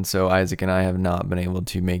on, so Isaac and I have not been able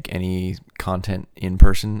to make any content in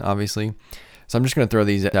person, obviously. So I'm just going to throw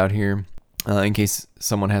these out here in case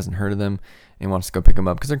someone hasn't heard of them and wants to go pick them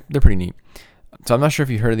up, because they're pretty neat. So I'm not sure if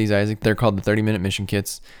you've heard of these, Isaac. They're called the 30-minute mission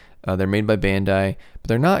kits. They're made by Bandai, but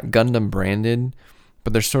they're not Gundam branded,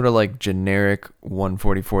 but they're sort of like generic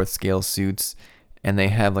 1/44th scale suits, and they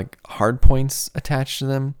have like hard points attached to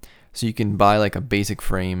them. So you can buy like a basic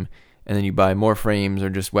frame, and then you buy more frames or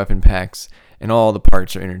just weapon packs, and all the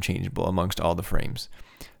parts are interchangeable amongst all the frames.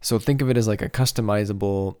 So think of it as like a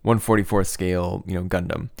customizable 1/44th scale,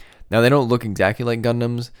 Gundam. Now they don't look exactly like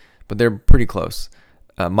Gundams, but they're pretty close.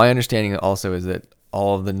 My understanding also is that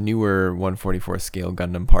all of the newer 1/44th scale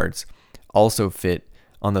Gundam parts also fit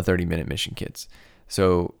on the 30-minute mission kits.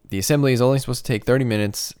 So the assembly is only supposed to take 30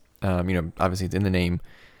 minutes. Obviously it's in the name.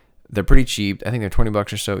 They're pretty cheap. I think they're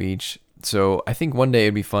 $20 or so each. So I think one day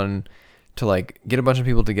it'd be fun to like get a bunch of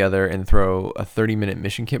people together and throw a 30-minute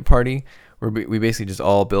mission kit party where we basically just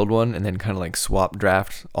all build one and then kind of like swap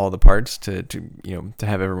draft all the parts to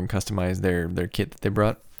have everyone customize their kit that they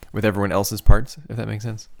brought with everyone else's parts, if that makes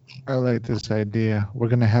sense. I like this idea. We're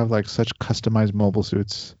going to have like such customized mobile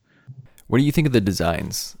suits. What do you think of the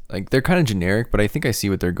designs? Like, they're kind of generic, but I think I see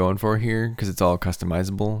what they're going for here because it's all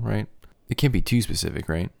customizable, right? It can't be too specific,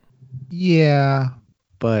 right? Yeah,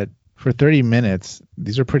 but for 30 minutes,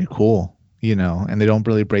 these are pretty cool, and they don't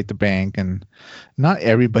really break the bank. And not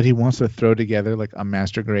everybody wants to throw together like a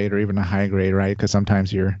master grade or even a high grade, right? Because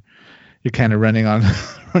sometimes you're kind of running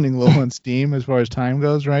low on steam as far as time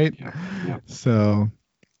goes, right? Yeah. So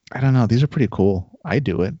I don't know. These are pretty cool. I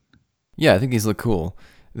do it. Yeah, I think these look cool.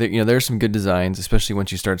 There's some good designs, especially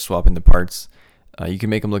once you start swapping the parts. You can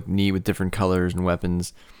make them look neat with different colors and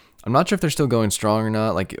weapons. I'm not sure if they're still going strong or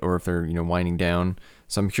not, or if they're winding down.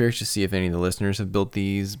 So I'm curious to see if any of the listeners have built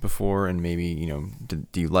these before, and maybe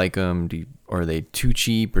do you like them? Or are they too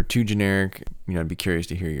cheap or too generic? I'd be curious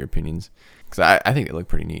to hear your opinions because I think they look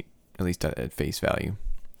pretty neat, at least at face value.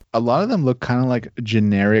 A lot of them look kind of like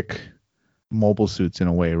generic mobile suits in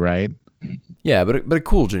a way, right? Yeah, but a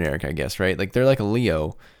cool generic, I guess, right? Like they're like a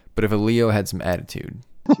Leo, but if a Leo had some attitude.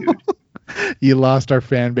 Dude. You lost our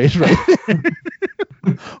fan base right there.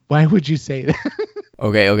 Why would you say that?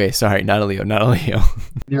 Okay, sorry, not a Leo.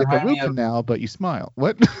 You're like a root canal, but you smile.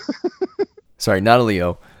 What? Sorry, not a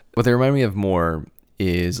Leo. What they remind me of more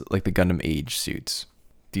is like the Gundam Age suits.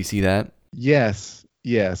 Do you see that? Yes,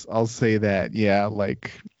 I'll say that. Yeah,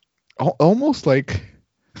 like almost like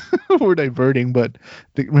we're diverting, but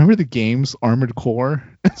remember the games Armored Core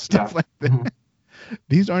and stuff Yeah. like that. Mhm.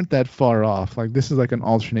 These aren't that far off. Like this is like an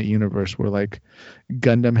alternate universe where like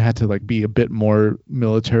Gundam had to like be a bit more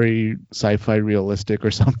military sci-fi realistic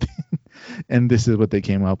or something. And this is what they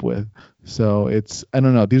came up with. So it's, I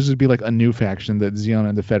don't know, these would be like a new faction that Xeon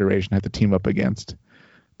and the Federation have to team up against.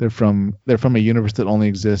 They're from a universe that only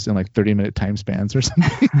exists in like 30-minute time spans or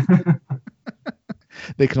something.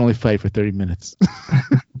 They can only fight for 30 minutes.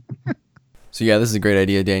 So yeah, this is a great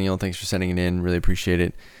idea, Daniel. Thanks for sending it in. Really appreciate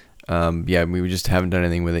it. Yeah, we just haven't done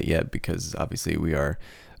anything with it yet because obviously we are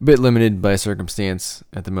a bit limited by circumstance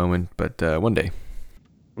at the moment, but one day.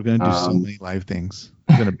 We're gonna do so many live things.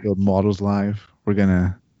 We're gonna build models live. We're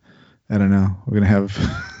gonna, I don't know. We're gonna have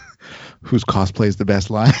whose cosplay is the best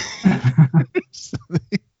live.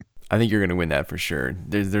 I think you're gonna win that for sure.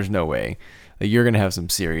 There's no way. Like, you're gonna have some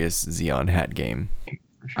serious Xeon hat game.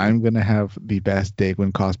 For sure. I'm gonna have the best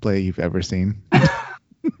Dagwin cosplay you've ever seen.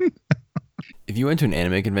 If you went to an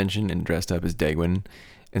anime convention and dressed up as Degwin,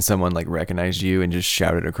 and someone like recognized you and just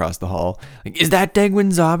shouted across the hall, like, "Is that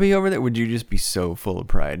Degwin Zabi over there?" Would you just be so full of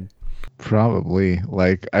pride? Probably.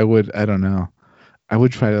 Like I would. I don't know. I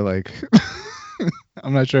would try to like.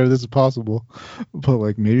 I'm not sure if this is possible, but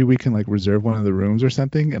like maybe we can like reserve one of the rooms or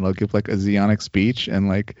something, and I'll give like a Xeonic speech and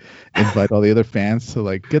like invite all the other fans to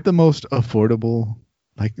like get the most affordable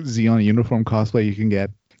like Xeon uniform cosplay you can get.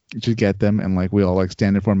 Just get them, and like we all like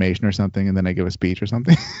stand in formation or something, and then I give a speech or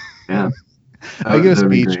something. Yeah. I give a That'd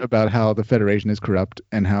be speech great. about how the Federation is corrupt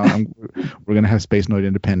and how we're gonna have Space Noid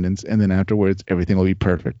independence, and then afterwards everything will be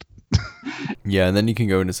perfect. Yeah, and then you can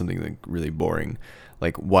go into something like really boring,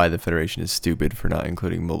 like why the Federation is stupid for not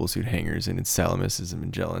including mobile suit hangers in its Salamises and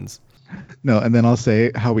Magellans. No, and then I'll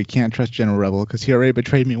say how we can't trust General Rebel because he already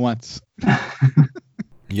betrayed me once.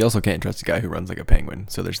 You also can't trust a guy who runs like a penguin,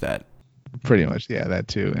 so there's that. Pretty much, yeah, that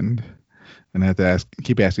too, and I have to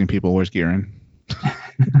keep asking people where's Giran.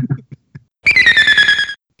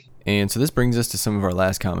 And so this brings us to some of our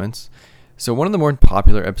last comments. So one of the more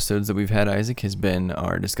popular episodes that we've had, Isaac, has been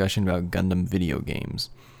our discussion about Gundam video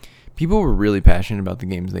games. People were really passionate about the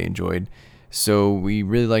games they enjoyed, so we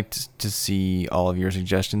really liked to see all of your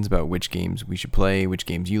suggestions about which games we should play, which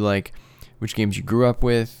games you like, which games you grew up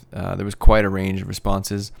with. There was quite a range of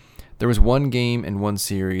responses. There was one game and one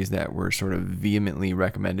series that were sort of vehemently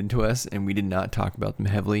recommended to us, and we did not talk about them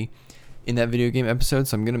heavily in that video game episode,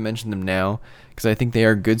 so I'm going to mention them now because I think they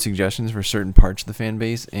are good suggestions for certain parts of the fan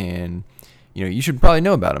base, and you should probably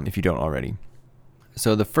know about them if you don't already.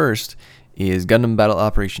 So the first is Gundam Battle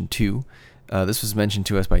Operation 2. This was mentioned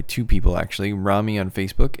to us by two people, actually, Rami on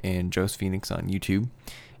Facebook and Jost Phoenix on YouTube.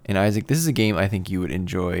 And Isaac, this is a game I think you would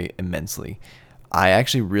enjoy immensely. I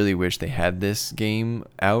actually really wish they had this game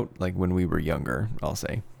out like when we were younger, I'll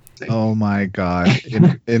say. Oh my god!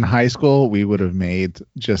 In high school, we would have made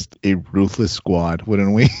just a ruthless squad,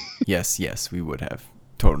 wouldn't we? Yes, we would have.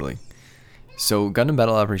 Totally. So Gundam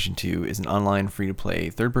Battle Operation 2 is an online free-to-play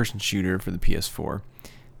third-person shooter for the PS4.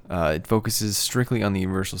 It focuses strictly on the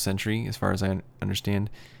Universal Century, as far as I understand.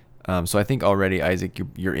 So I think already, Isaac,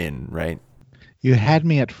 you're in, right? You had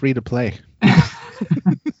me at free to play.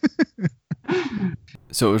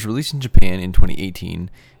 So it was released in Japan in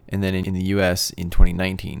 2018, and then in the US in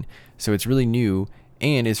 2019. So it's really new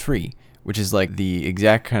and is free, which is like the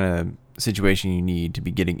exact kind of situation you need to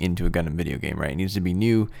be getting into a Gundam video game, right? It needs to be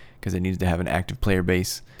new because it needs to have an active player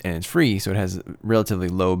base, and it's free, so it has a relatively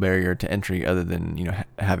low barrier to entry other than,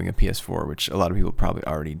 having a PS4, which a lot of people probably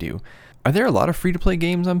already do. Are there a lot of free-to-play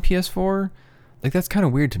games on PS4? Like, that's kind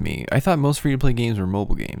of weird to me. I thought most free-to-play games were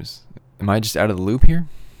mobile games. Am I just out of the loop here?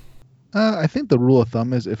 I think the rule of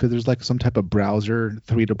thumb is if there's like some type of browser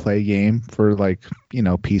free-to-play game for like,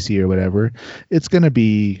 PC or whatever, it's going to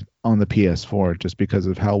be on the PS4 just because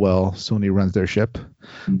of how well Sony runs their ship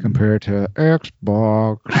compared to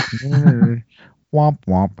Xbox. Womp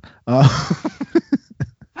womp.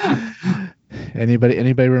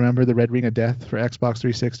 Anybody remember the Red Ring of Death for Xbox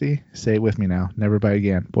 360? Say it with me now. Never buy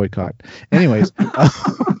again. Boycott. Anyways,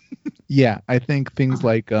 yeah, I think things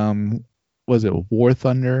like was it War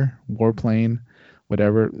Thunder, Warplane,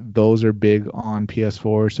 whatever, those are big on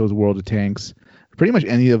PS4. So is World of Tanks. Pretty much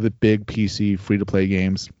any of the big PC free-to-play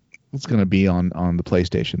games, it's going to be on the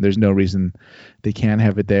PlayStation. There's no reason they can't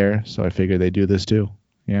have it there, so I figure they do this too.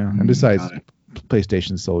 Yeah, and besides,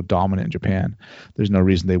 PlayStation's so dominant in Japan, there's no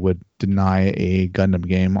reason they would deny a Gundam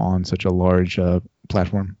game on such a large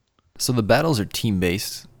platform. So the battles are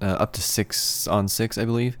team-based, up to 6-on-6, I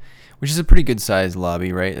believe, which is a pretty good sized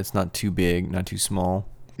lobby, right? It's not too big, not too small.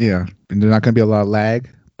 Yeah, and there's not going to be a lot of lag,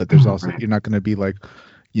 but there's also, you're not going to be like,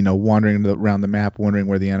 wandering around the map, wondering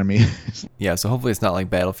where the enemy is. Yeah, so hopefully it's not like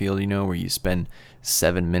Battlefield, where you spend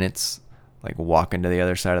 7 minutes like walking to the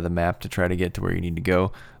other side of the map to try to get to where you need to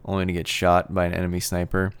go, only to get shot by an enemy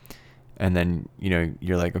sniper. And then,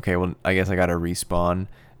 you're like, okay, well, I guess I got to respawn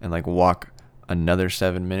and like walk another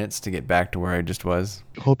 7 minutes to get back to where I just was.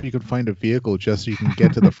 Hope you can find a vehicle just so you can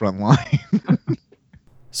get to the front line.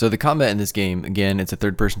 So the combat in this game, again, it's a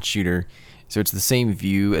third-person shooter. So it's the same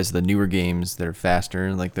view as the newer games that are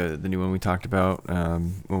faster, like the new one we talked about.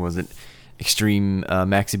 What was it? Extreme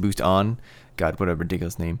Maxi Boost On. God, what a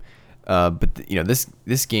ridiculous name. But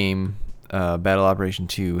this game, Battle Operation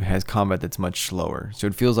 2, has combat that's much slower. So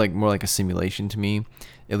it feels like more like a simulation to me,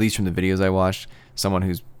 at least from the videos I watched. Someone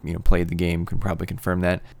who's played the game can probably confirm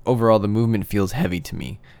that. Overall, the movement feels heavy to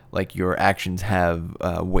me. Like your actions have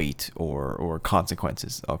weight or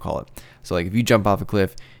consequences, I'll call it. So like if you jump off a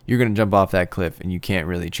cliff, you're going to jump off that cliff and you can't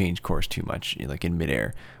really change course too much, like in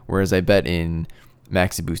midair. Whereas I bet in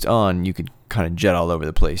Maxi Boost On, you could kind of jet all over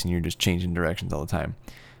the place and you're just changing directions all the time.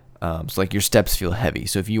 So like your steps feel heavy.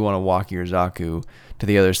 So if you want to walk your Zaku to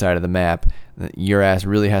the other side of the map, your ass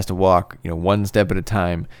really has to walk, one step at a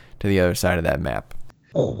time to the other side of that map.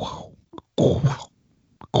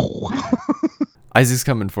 Isaac's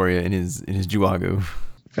coming for you in his Juagu.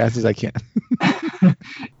 Fast as I can.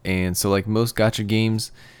 And so like most gacha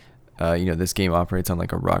games, this game operates on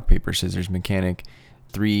like a rock, paper, scissors mechanic.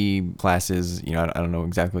 3 classes, I don't know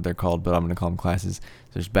exactly what they're called, but I'm going to call them classes.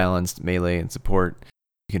 There's balanced, melee, and support.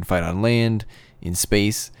 You can fight on land, in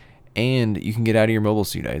space, and you can get out of your mobile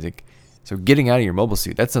suit, Isaac. So getting out of your mobile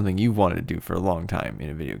suit, that's something you've wanted to do for a long time in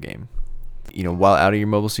a video game. While out of your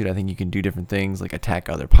mobile suit, I think you can do different things like attack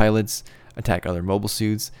other pilots, attack other mobile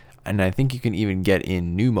suits, and I think you can even get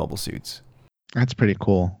in new mobile suits. That's pretty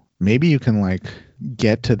cool. Maybe you can like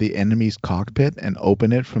get to the enemy's cockpit and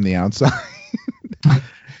open it from the outside.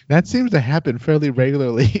 That seems to happen fairly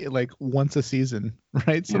regularly, like once a season,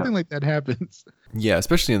 right? Something like that happens. Yeah,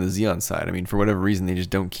 especially on the Xeon side. I mean, for whatever reason, they just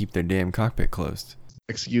don't keep their damn cockpit closed.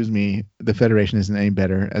 Excuse me, the Federation isn't any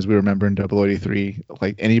better. As we remember in 083,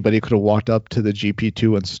 like anybody could have walked up to the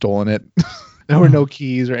GP2 and stolen it. There were no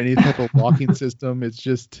keys or any type of locking system. It's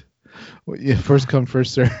just first come,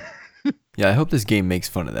 first serve. Yeah, I hope this game makes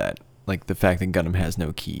fun of that. Like the fact that Gundam has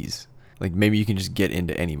no keys. Like maybe you can just get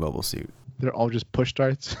into any mobile suit. They're all just push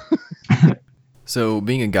starts. So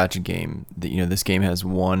being a gacha game, this game has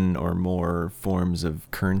one or more forms of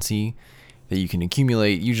currency that you can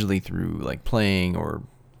accumulate, usually through like playing or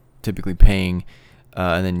typically paying.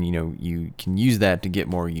 And then, you can use that to get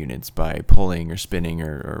more units by pulling or spinning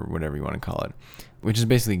or whatever you want to call it, which is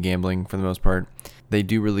basically gambling for the most part. They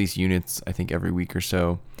do release units, I think, every week or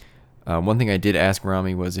so. One thing I did ask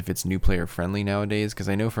Rami was if it's new player friendly nowadays, because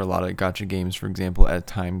I know for a lot of gacha games, for example, as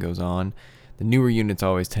time goes on, the newer units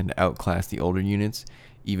always tend to outclass the older units,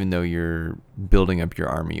 even though you're building up your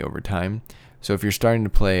army over time. So if you're starting to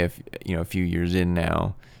play a few years in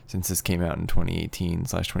now, since this came out in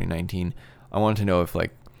 2018/2019, I wanted to know if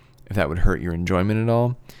that would hurt your enjoyment at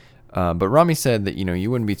all. But Rami said that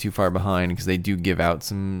you wouldn't be too far behind because they do give out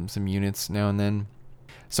some units now and then.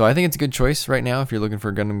 So I think it's a good choice right now if you're looking for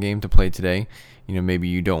a Gundam game to play today. Maybe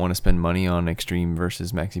you don't want to spend money on Extreme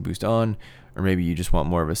versus Maxi Boost On, or maybe you just want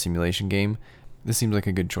more of a simulation game. This seems like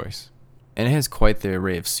a good choice. And it has quite the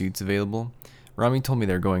array of suits available. Rami told me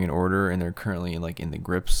they're going in order, and they're currently in the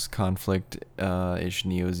Grips conflict-ish,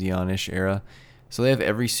 Neo-Zeon-ish era. So they have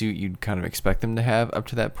every suit you'd kind of expect them to have up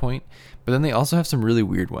to that point. But then they also have some really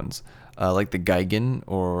weird ones, like the Gigan,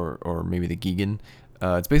 or maybe the Gigan.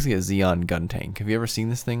 It's basically a Xeon gun tank. Have you ever seen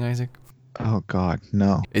this thing, Isaac? Oh, God,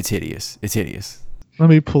 no. It's hideous. It's hideous. Let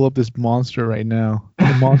me pull up this monster right now.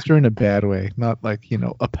 A monster in a bad way, not like,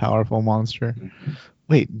 a powerful monster.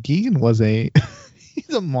 Wait, Gigan was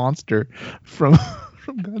he's a monster from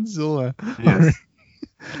Godzilla. Yes.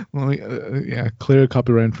 Let me, clear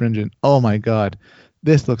copyright infringement. Oh my God,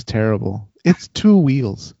 this looks terrible. It's 2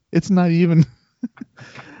 wheels. It's not even.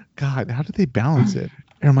 God, how did they balance it?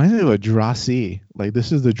 It reminds me of a Drosy. Like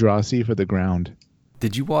this is the Drosy for the ground.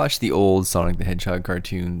 Did you watch the old Sonic the Hedgehog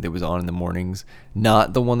cartoon that was on in the mornings?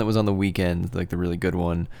 Not the one that was on the weekends, like the really good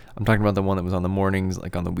one. I'm talking about the one that was on the mornings,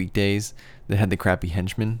 like on the weekdays, that had the crappy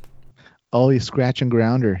henchmen. Oh, you Scratch and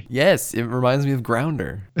Grounder. Yes, it reminds me of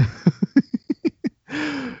Grounder.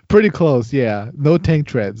 Pretty close, yeah. No tank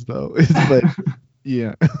treads though. But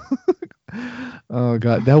yeah. Oh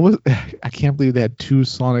God, I can't believe they had 2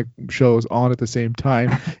 Sonic shows on at the same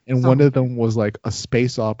time, and one of them was like a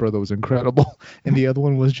space opera that was incredible, and the other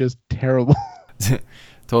one was just terrible.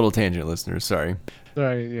 Total tangent, listeners. Sorry.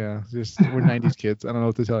 Sorry, yeah, just we're 90s kids. I don't know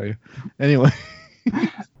what to tell you. Anyway.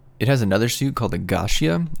 It has another suit called the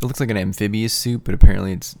Gashia. It looks like an amphibious suit, but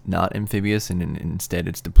apparently it's not amphibious, and instead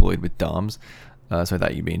it's deployed with DOMs. So I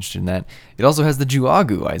thought you'd be interested in that. It also has the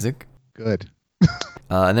Juagu, Isaac. Good.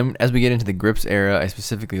 And then as we get into the Grips era, I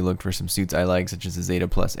specifically looked for some suits I like, such as the Zeta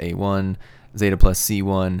Plus A1, Zeta Plus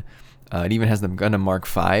C1. It even has the Gundam Mark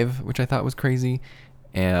V, which I thought was crazy.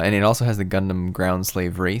 And it also has the Gundam Ground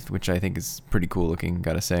Slave Wraith, which I think is pretty cool looking,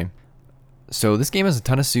 gotta say. So this game has a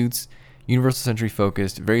ton of suits, Universal Century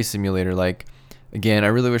focused, very simulator-like. Again, I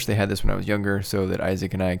really wish they had this when I was younger, so that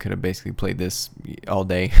Isaac and I could have basically played this all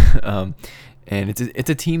day. And it's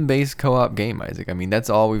a team-based co-op game, Isaac. I mean, that's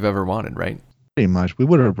all we've ever wanted, right? Pretty much. We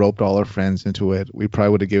would have roped all our friends into it. We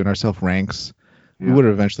probably would have given ourselves ranks. Yeah. We would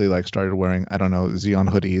have eventually started wearing, I don't know, Xeon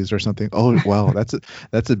hoodies or something. Oh, wow, that's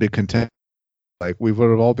a big contest. Like, we would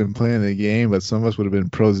have all been playing the game, but some of us would have been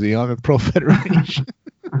pro Xeon and pro Federation.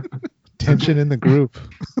 Tension in the group.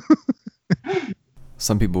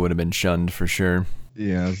 Some people would have been shunned for sure.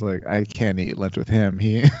 Yeah, it's like, I can't eat lunch with him.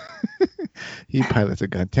 He pilots a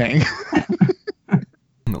gun tank.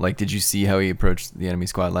 Like, did you see how he approached the enemy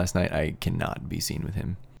squad last night? I cannot be seen with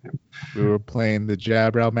him. We were playing the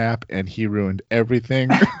Jabra map, and he ruined everything.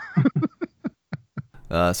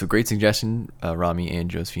 So great suggestion, Rami and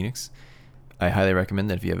Joe's Phoenix. I highly recommend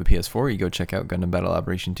that if you have a PS4, you go check out Gundam Battle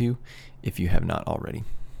Operation 2, if you have not already.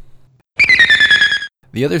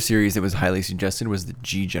 The other series that was highly suggested was the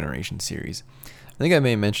G Generation series. I think I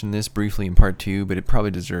may have mentioned this briefly in part 2, but it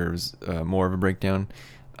probably deserves more of a breakdown.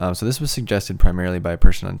 So this was suggested primarily by a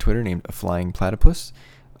person on Twitter named A Flying Platypus,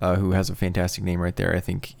 who has a fantastic name right there. I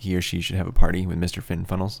think he or she should have a party with Mr. Fin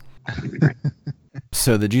Funnels.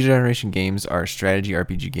 So the G Generation games are strategy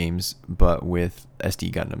RPG games, but with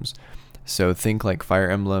SD Gundams. So think like Fire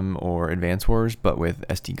Emblem or Advance Wars, but with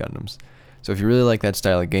SD Gundams. So if you really like that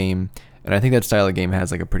style of game, and I think that style of game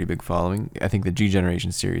has like a pretty big following, I think the G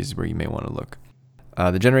Generation series is where you may want to look.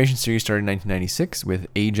 The Generation series started in 1996 with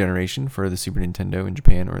A Generation for the Super Nintendo in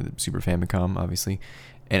Japan, or the Super Famicom, obviously.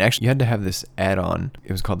 And actually, you had to have this add-on.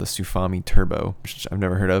 It was called the Sufami Turbo, which I've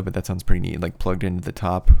never heard of, but that sounds pretty neat. Like plugged into the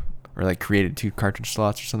top, or like created 2 cartridge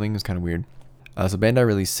slots or something. It was kind of weird. So Bandai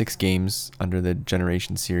released 6 games under the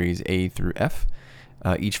Generation series A through F,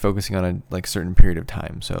 each focusing on a like certain period of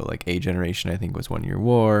time. So like A Generation, I think, was 1 Year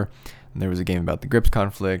War. And there was a game about the Grips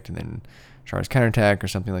conflict, and then Char's Counterattack or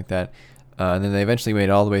something like that. And then they eventually made it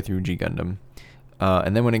all the way through G Gundam.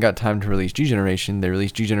 And then when it got time to release G Generation, they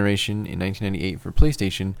released G Generation in 1998 for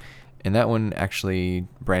PlayStation, and that one actually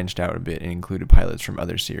branched out a bit and included pilots from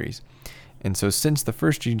other series. And so since the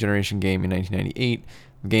first G Generation game in 1998,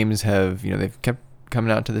 the games have, they've kept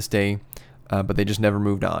coming out to this day, but they just never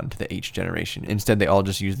moved on to the H Generation. Instead, they all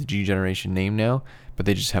just use the G Generation name now, but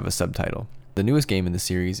they just have a subtitle. The newest game in the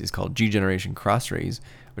series is called G Generation Crossrays,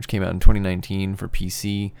 which came out in 2019 for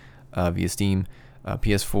PC, via Steam,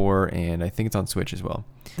 PS4, and I think it's on Switch as well.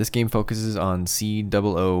 This game focuses on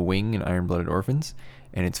C00 Wing and Iron-Blooded Orphans,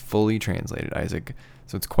 and it's fully translated, Isaac,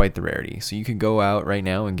 so it's quite the rarity. So you could go out right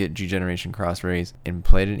now and get G Generation Crossrays and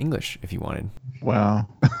play it in English if you wanted. Wow.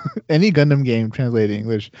 Any Gundam game translated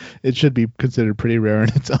English, it should be considered pretty rare on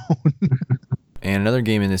its own. And another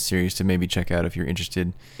game in this series to maybe check out if you're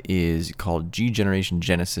interested is called G Generation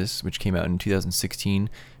Genesis, which came out in 2016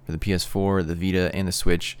 for the PS4, the Vita, and the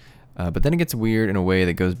Switch. But then it gets weird in a way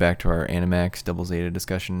that goes back to our Animax Double Zeta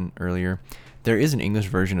discussion earlier. There is an English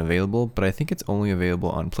version available, but I think it's only available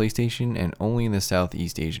on PlayStation and only in the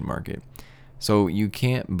Southeast Asian market. So you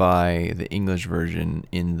can't buy the English version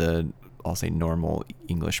in the, I'll say, normal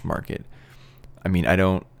English market. I mean, I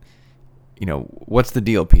don't, what's the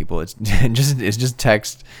deal, people? It's just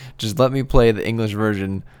text. Just let me play the English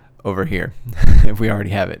version over here if we already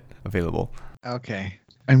have it available. Okay.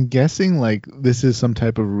 I'm guessing this is some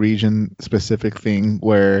type of region specific thing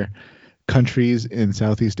where countries in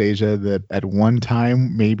Southeast Asia that at one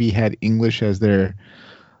time maybe had English as their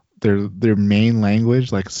main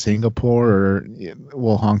language, like Singapore or,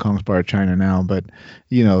 Hong Kong's part of China now, but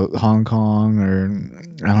Hong Kong or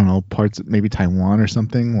I don't know, parts, maybe Taiwan or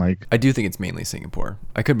something like. I do think it's mainly Singapore.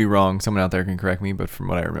 I could be wrong. Someone out there can correct me, but from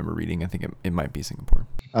what I remember reading, I think it might be Singapore.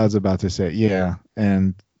 I was about to say, yeah.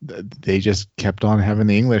 And they just kept on having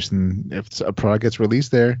the English, and if a product gets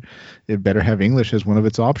released there, it better have English as one of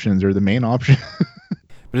its options or the main option.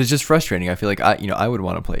 But it's just frustrating. I feel like I would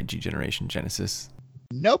want to play G Generation Genesis.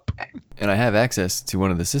 Nope. And I have access to one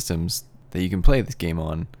of the systems that you can play this game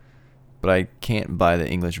on, but I can't buy the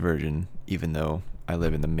English version even though I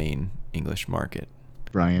live in the main English market.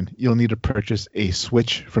 Brian, you'll need to purchase a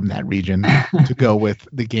Switch from that region to go with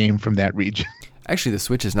the game from that region. Actually, the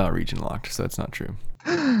Switch is not region locked, so that's not true.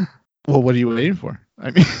 Well, what are you waiting for?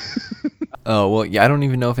 I mean, Oh, well, yeah, I don't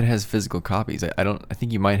even know if it has physical copies. I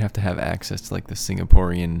think you might have to have access to like the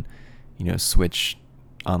Singaporean, Switch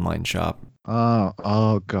online shop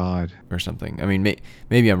Oh God. or something. I mean,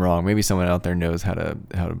 maybe I'm wrong. Maybe someone out there knows how to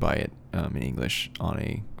buy it in English on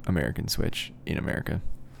a American Switch in America.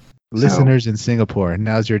 Listeners in Singapore,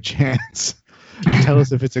 now's your chance. Tell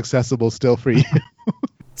us if it's accessible still for you.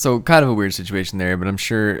 So kind of a weird situation there, but I'm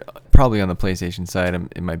sure probably on the PlayStation side,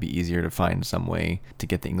 it might be easier to find some way to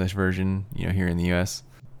get the English version, here in the US.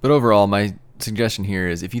 But overall, my suggestion here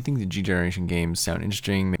is if you think the G Generation games sound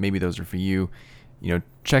interesting, maybe those are for you.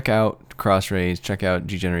 Check out Crossrays, check out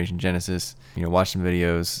G Generation Genesis, watch some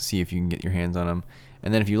videos, see if you can get your hands on them.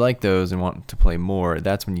 And then if you like those and want to play more,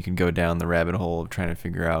 that's when you can go down the rabbit hole of trying to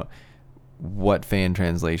figure out what fan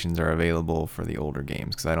translations are available for the older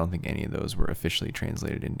games, because I don't think any of those were officially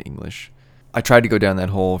translated into English. I tried to go down that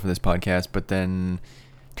hole for this podcast, but then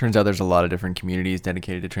turns out there's a lot of different communities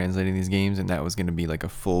dedicated to translating these games, and that was going to be like a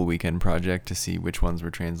full weekend project to see which ones were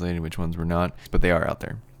translated and which ones were not, but they are out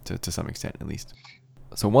there to some extent at least.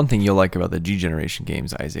 So one thing you'll like about the G Generation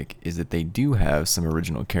games, Isaac, is that they do have some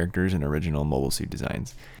original characters and original mobile suit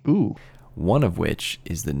designs. Ooh. One of which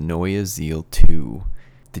is the Neue Zeal 2.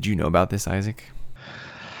 Did you know about this, Isaac?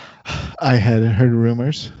 I had heard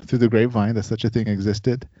rumors through the grapevine that such a thing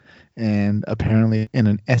existed, and apparently in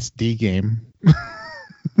an SD game.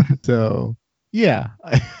 So, yeah,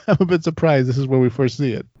 I'm a bit surprised this is where we first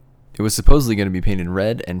see it. It was supposedly going to be painted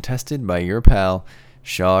red and tested by your pal,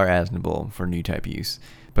 Shar Aznable, for new type use.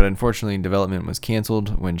 But unfortunately, development was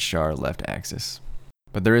canceled when Shar left Axis.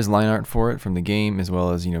 But there is line art for it from the game, as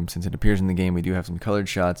well as, since it appears in the game, we do have some colored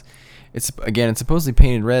shots. It's supposedly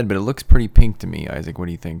painted red, but it looks pretty pink to me. Isaac, what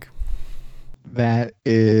do you think? That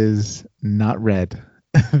is not red.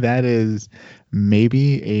 That is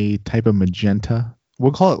maybe a type of magenta.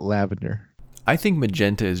 We'll call it lavender. I think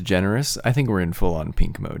magenta is generous. I think we're in full-on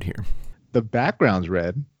pink mode here. The background's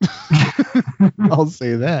red. I'll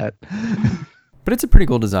say that. But it's a pretty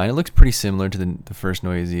cool design. It looks pretty similar to the first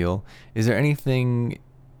Neue Zeal. Is there anything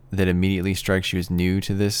that immediately strikes you as new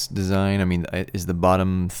to this design? I mean, is the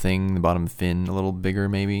bottom fin a little bigger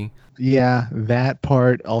maybe? Yeah, that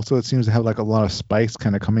part. Also, it seems to have like a lot of spikes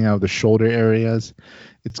kind of coming out of the shoulder areas.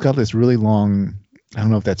 It's got this really long, I don't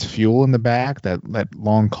know if that's fuel in the back, that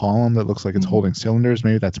long column that looks like it's holding cylinders.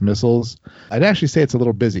 Maybe that's missiles. I'd actually say it's a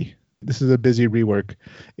little busy. This is a busy rework.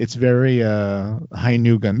 It's very high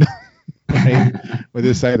new Gundam. Right? Where they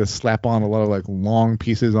decided to slap on a lot of like long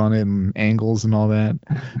pieces on it and angles and all that.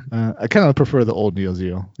 I kind of prefer the old Neue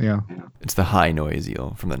Zeal. Yeah. It's the high Neue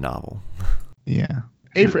Zeal from the novel. Yeah.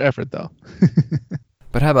 A for effort though.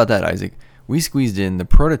 But how about that, Isaac? We squeezed in the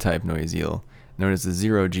prototype Neue Zeal, known as the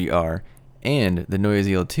Zero GR, and the Neue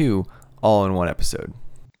Zeal 2 all in one episode.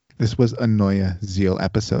 This was a Neue Zeal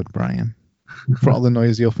episode, Brian. For all the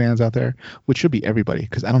Neue Zeal fans out there, which should be everybody,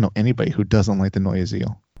 because I don't know anybody who doesn't like the Neue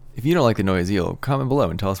Zeal. If you don't like the Neue Zeal, comment below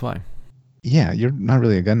and tell us why. Yeah, you're not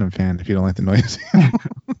really a Gundam fan if you don't like the Neue Zeal.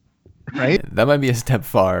 Right? That might be a step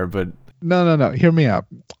far, but... No. Hear me out.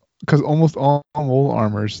 Because almost all old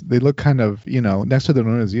armors, they look kind of, next to the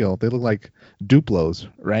Neue Zeal, they look like Duplos,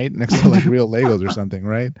 right? Next to like real Legos or something,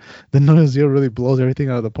 right? The Neue Zeal really blows everything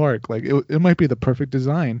out of the park. Like, it might be the perfect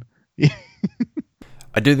design.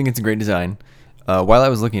 I do think it's a great design. While I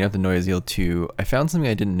was looking at the Neue Zeal 2, I found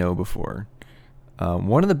something I didn't know before.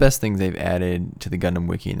 One of the best things they've added to the Gundam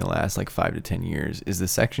Wiki in the last 5 to 10 years is the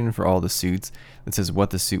section for all the suits that says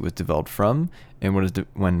what the suit was developed from and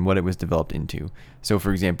what it was developed into. So,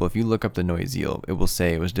 for example, if you look up the Neue Zeal, it will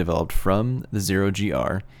say it was developed from the Zero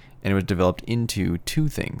GR and it was developed into two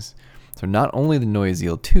things. So not only the Neue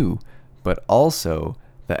Zeal 2, but also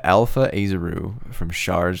the Alpha Azaru from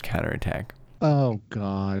Char's Counterattack. Oh,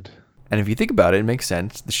 God. And if you think about it, it makes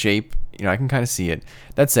sense. The shape, I can kind of see it.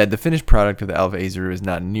 That said, the finished product of the Alpha Azaru is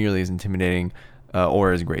not nearly as intimidating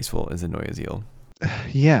or as graceful as the Neue Zeal.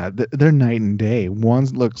 Yeah, they're night and day. One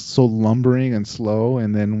looks so lumbering and slow,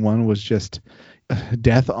 and then one was just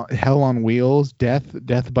hell on wheels,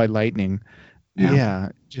 death by lightning. Yeah,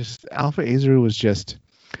 just Alpha Azaru was just...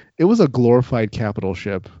 It was a glorified capital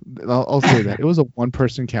ship. I'll say that. It was a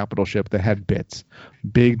one-person capital ship that had bits.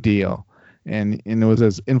 Big deal. And it was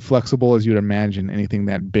as inflexible as you'd imagine anything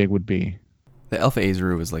that big would be. The Alpha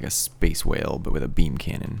Azaru was like a space whale, but with a beam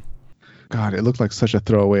cannon. God, it looked like such a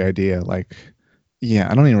throwaway idea. I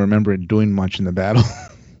don't even remember it doing much in the battle.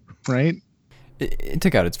 Right? It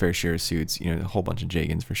took out its fair share of suits, a whole bunch of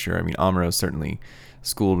Jagans for sure. I mean, Amuro certainly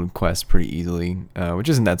schooled Quest pretty easily, which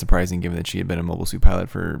isn't that surprising given that she had been a mobile suit pilot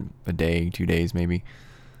for a day, 2 days maybe.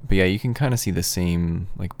 But yeah, you can kind of see the same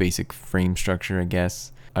basic frame structure, I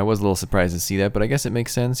guess. I was a little surprised to see that, but I guess it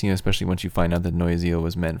makes sense, especially once you find out that Noiseo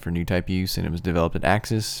was meant for new type use and it was developed at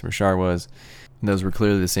Axis, where Char was. And those were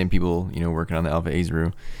clearly the same people, working on the Alpha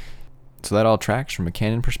Aezuru. So that all tracks from a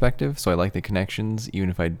canon perspective, so I like the connections, even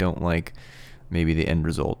if I don't like maybe the end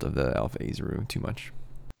result of the Alpha Aezuru too much.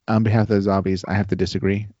 On behalf of the zombies, I have to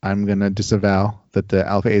disagree. I'm going to disavow that the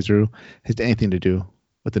Alpha Aezuru has anything to do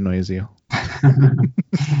with the Noiseo.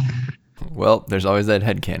 Well, there's always that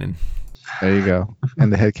headcanon. There you go.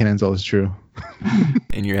 And the headcanon's always true.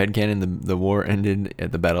 In your headcanon, the war ended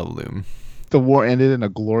at the Battle of Loom. The war ended in a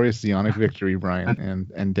glorious Zeonic victory, Brian,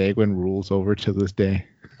 and Dagwin rules over to this day.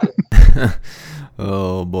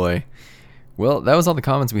 Oh, boy. Well, that was all the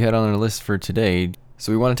comments we had on our list for today.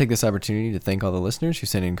 So we want to take this opportunity to thank all the listeners who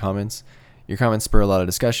sent in comments. Your comments spur a lot of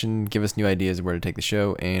discussion, give us new ideas of where to take the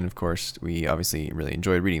show, and of course, we obviously really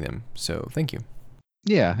enjoyed reading them. So thank you.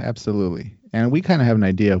 Yeah, absolutely. And we kind of have an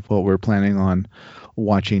idea of what we're planning on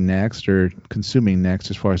watching next or consuming next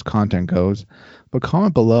as far as content goes. But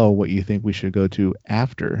comment below what you think we should go to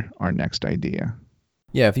after our next idea.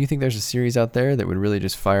 Yeah, if you think there's a series out there that would really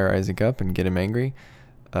just fire Isaac up and get him angry,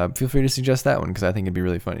 feel free to suggest that one, because I think it'd be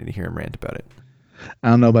really funny to hear him rant about it. I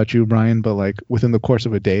don't know about you, Brian, but like within the course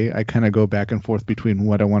of a day, I kind of go back and forth between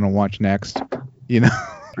what I want to watch next,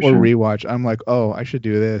 or rewatch. I'm like, oh, I should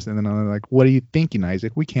do this. And then I'm like, what are you thinking,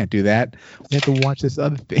 Isaac? We can't do that. We have to watch this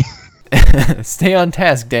other thing. Stay on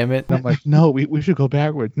task, damn it. And I'm like, no, we should go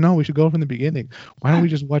backwards. No, we should go from the beginning. Why don't we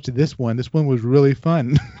just watch this one? This one was really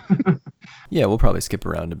fun. Yeah, we'll probably skip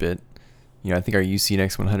around a bit. I think our UC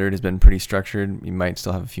Next 100 has been pretty structured. We might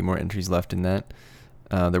still have a few more entries left in that.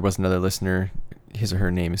 There was another listener, his or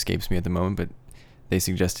her name escapes me at the moment, but they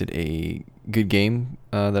suggested a good game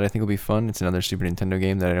that I think will be fun. It's another Super Nintendo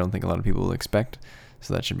game that I don't think a lot of people will expect,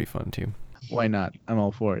 so that should be fun too. Why not? I'm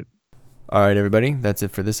all for it. All right, everybody, that's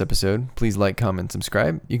it for this episode. Please like, comment,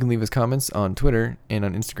 subscribe. You can leave us comments on Twitter and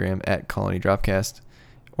on Instagram at Colony Dropcast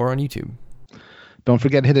or on YouTube. Don't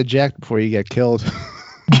forget to hit eject before you get killed.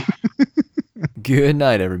 Good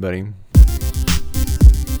night, everybody.